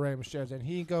title run for Rey Mysterio, and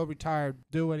he can go retire,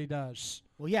 do what he does.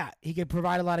 Well, yeah, he could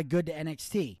provide a lot of good to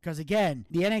NXT. Because, again,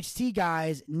 the NXT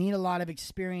guys need a lot of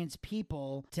experienced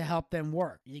people to help them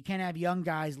work. You can't have young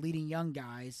guys leading young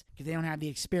guys because they don't have the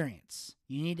experience.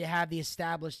 You need to have the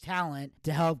established talent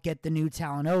to help get the new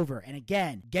talent over. And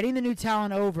again, getting the new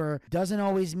talent over doesn't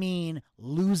always mean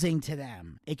losing to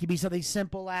them. It could be something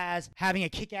simple as having a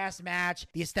kick-ass match,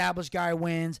 the established guy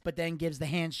wins, but then gives the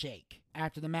handshake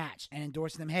after the match and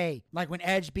endorsing them. Hey, like when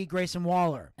Edge beat Grayson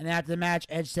Waller, and then after the match,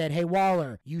 Edge said, "Hey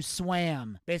Waller, you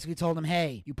swam." Basically told him,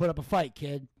 "Hey, you put up a fight,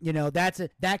 kid."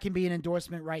 That can be an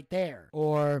endorsement right there.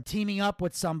 Or teaming up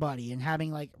with somebody and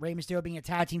having like Rey Mysterio being a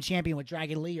tag team champion with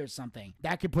Dragon Lee or something.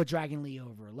 That could put Dragon Lee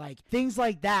over. Like things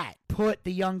like that put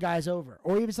the young guys over.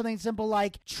 Or even something simple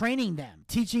like training them,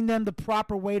 teaching them the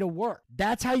proper way to work.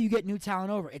 That's how you get new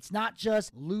talent over. It's not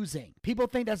just losing. People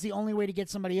think that's the only way to get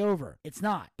somebody over. It's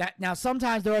not. Now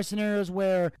sometimes there are scenarios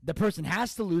where the person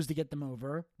has to lose to get them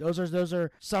over. Those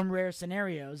are some rare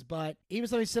scenarios, but even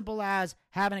something simple as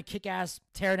having a kick-ass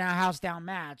tear down house down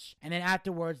match and then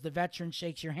afterwards the veteran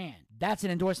shakes your hand. That's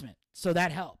an endorsement. So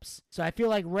that helps. So I feel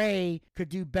like Rey could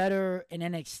do better in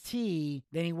NXT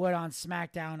than he would on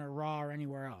SmackDown or Raw or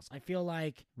anywhere else. I feel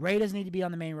like Rey doesn't need to be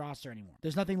on the main roster anymore.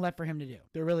 There's nothing left for him to do.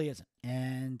 There really isn't.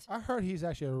 And I heard he's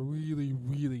actually a really,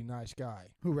 really nice guy.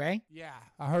 Who, Rey? Yeah.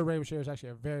 I heard Rey Mysterio is actually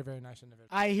a very, very nice individual.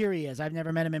 I hear he is. I've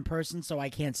never met him in person, so I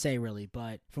can't say really.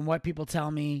 But from what people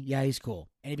tell me, yeah, he's cool.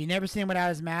 And if you've never seen him without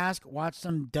his mask, watch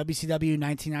some WCW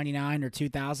 1999 or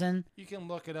 2000. You can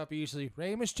look it up easily.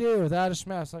 Rey Mysterio without his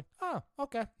mask. Like, oh,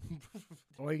 okay.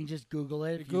 Or you can just Google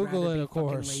it. If Google it, be of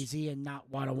course. Lazy and not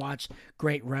want to watch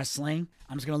great wrestling.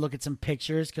 I'm just gonna look at some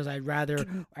pictures because I'd rather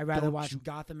watch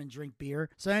Gotham and drink beer.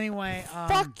 So anyway,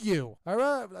 fuck you.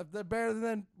 They're better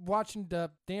than watching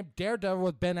the damn Daredevil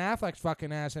with Ben Affleck's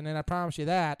fucking ass. And then I promise you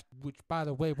that. Which, by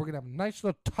the way, we're gonna have a nice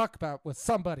little talk about with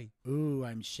somebody. Ooh,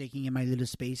 I'm shaking in my little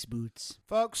space boots.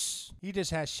 Folks, he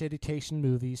just has shitty taste in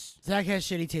movies. Zach has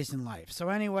shitty taste in life. So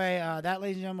anyway, that,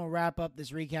 ladies and gentlemen, will wrap up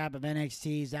this recap of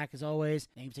NXT. Zach, as always,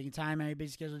 Thank you for taking time out of your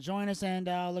busy schedule to join us, and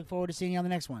look forward to seeing you on the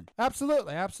next one.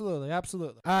 Absolutely. All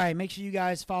right, make sure you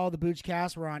guys follow the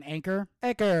Boochcast. We're on Anchor,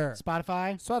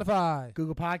 Spotify,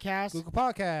 Google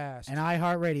Podcasts, and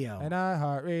iHeartRadio.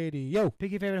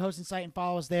 Pick your favorite hosting site and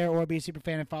follow us there, or be a super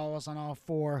fan and follow us on all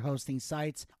 4 hosting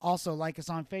sites. Also, like us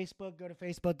on Facebook. Go to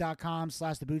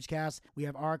facebook.com/theboochcast. We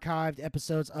have archived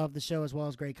episodes of the show as well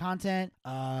as great content.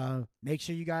 Make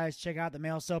sure you guys check out the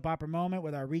Male Soap Opera Moment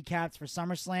with our recaps for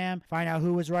SummerSlam. Find out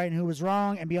who was right and who was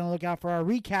wrong, and be on the lookout for our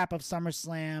recap of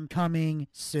SummerSlam coming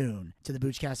soon to the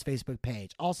Boochcast Facebook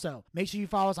page. Also, make sure you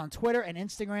follow us on Twitter and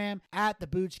Instagram at the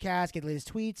Boochcast. Get the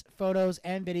latest tweets, photos,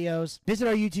 and videos. Visit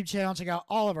our YouTube channel, check out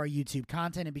all of our YouTube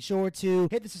content, and be sure to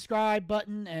hit the subscribe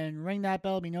button and ring that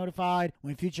bell to be notified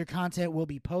when future content will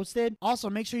be posted. Also,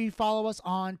 make sure you follow us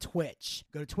on Twitch.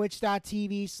 Go to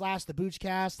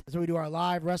twitch.tv/theboochcast. That's where we do our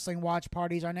live wrestling watch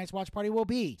parties. Our next watch party will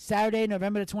be Saturday,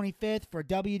 November the 25th for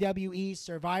WWE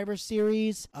Survivor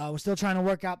Series. We're still trying to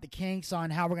work out the kinks on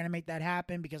how we're going to make that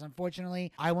happen, because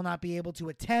unfortunately I will not be able to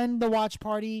attend the watch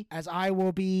party, as I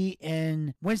will be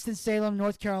in Winston-Salem,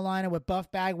 North Carolina with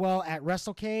Buff Bagwell at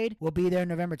WrestleCade. We'll be there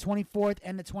November 24th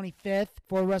and the 25th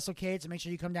for WrestleCade, so make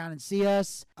sure you come down and see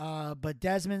us. But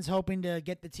Desmond's hoping to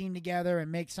get the team together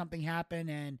and make something happen,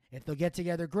 and if they'll get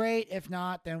together, great. If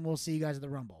not, then we'll see you guys at the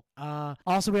Rumble.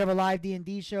 Also, we have a live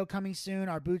D&D show coming soon,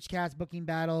 our Boochcast booking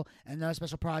battle, and another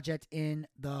special project in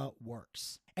the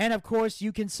works. And of course,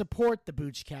 you can support the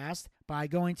Boochcast by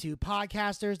going to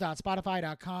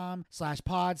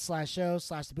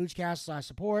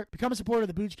podcasters.spotify.com/pod/show/theboochcast/support. Become a supporter of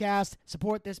the Boochcast.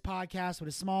 Support this podcast with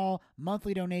a small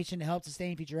monthly donation to help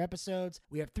sustain future episodes.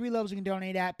 We have 3 levels you can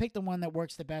donate at. Pick the one that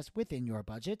works the best within your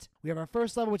budget. We have our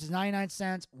first level, which is 99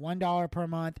 cents, $1 per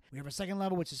month. We have our second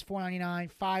level, which is $4.99,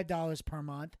 $5 per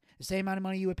month. The same amount of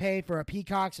money you would pay for a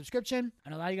Peacock subscription.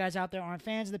 And a lot of you guys out there aren't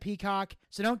fans of the Peacock,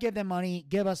 so don't give them money.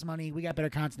 Give us money. We got better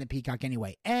content than Peacock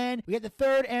anyway. And we get the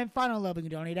third and final level you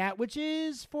can donate at, which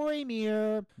is for a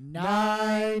mere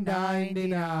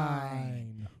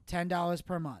 $9.99. $10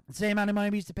 per month. The same amount of money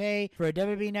we used to pay for a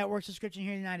WWE Network subscription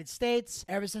here in the United States.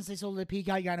 Ever since they sold it to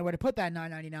Peacock, you got to know where to put that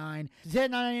 $9.99. So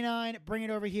take $9.99, bring it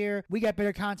over here. We got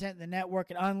better content than the network,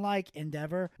 and unlike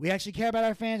Endeavor, we actually care about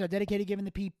our fans, are dedicated to giving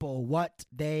the people what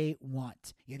they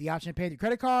want. You have the option to pay with your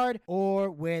credit card or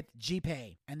with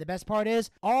GPay. And the best part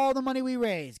is, all the money we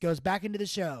raise goes back into the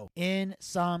show in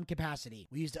some capacity.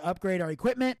 We used to upgrade our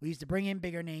equipment, we used to bring in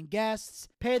bigger name guests,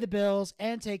 pay the bills,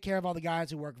 and take care of all the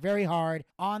guys who work very hard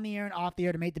on the air and off the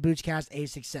air to make the Boochcast a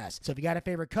success. So if you got a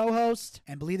favorite co-host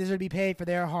and believe they're going to be paid for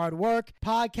their hard work,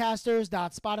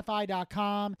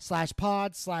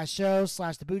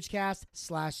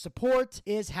 podcasters.spotify.com/pod/show/theboochcast/support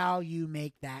is how you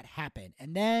make that happen.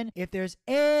 And then if there's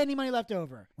any money left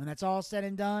over, when that's all said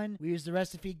and done, we use the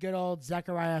rest to feed good old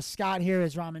Zechariah Scott here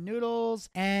his ramen noodles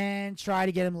and try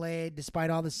to get him laid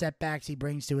despite all the setbacks he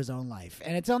brings to his own life.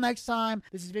 And until next time,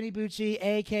 this is Vinny Bucci,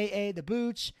 aka The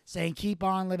Booch, saying keep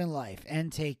on living life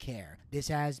and take care. This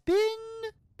has been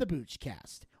the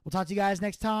Boochcast. We'll talk to you guys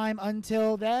next time.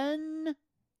 Until then,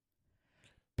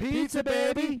 pizza,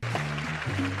 baby.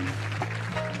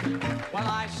 Well,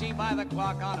 I see by the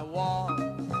clock on a wall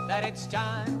that it's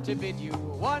time to bid you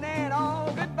one and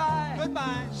all goodbye.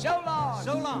 Goodbye. So long.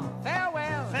 So long.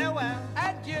 Farewell. Farewell.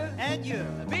 Adieu. Adieu.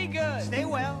 Be good. Stay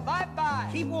well. Bye-bye.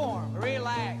 Keep warm.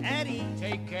 Relax. And eat.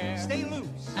 Take care. Stay loose.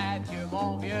 Adieu,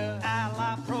 mon vieux. À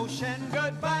la prochaine.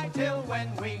 Goodbye till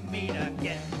when we meet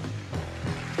again.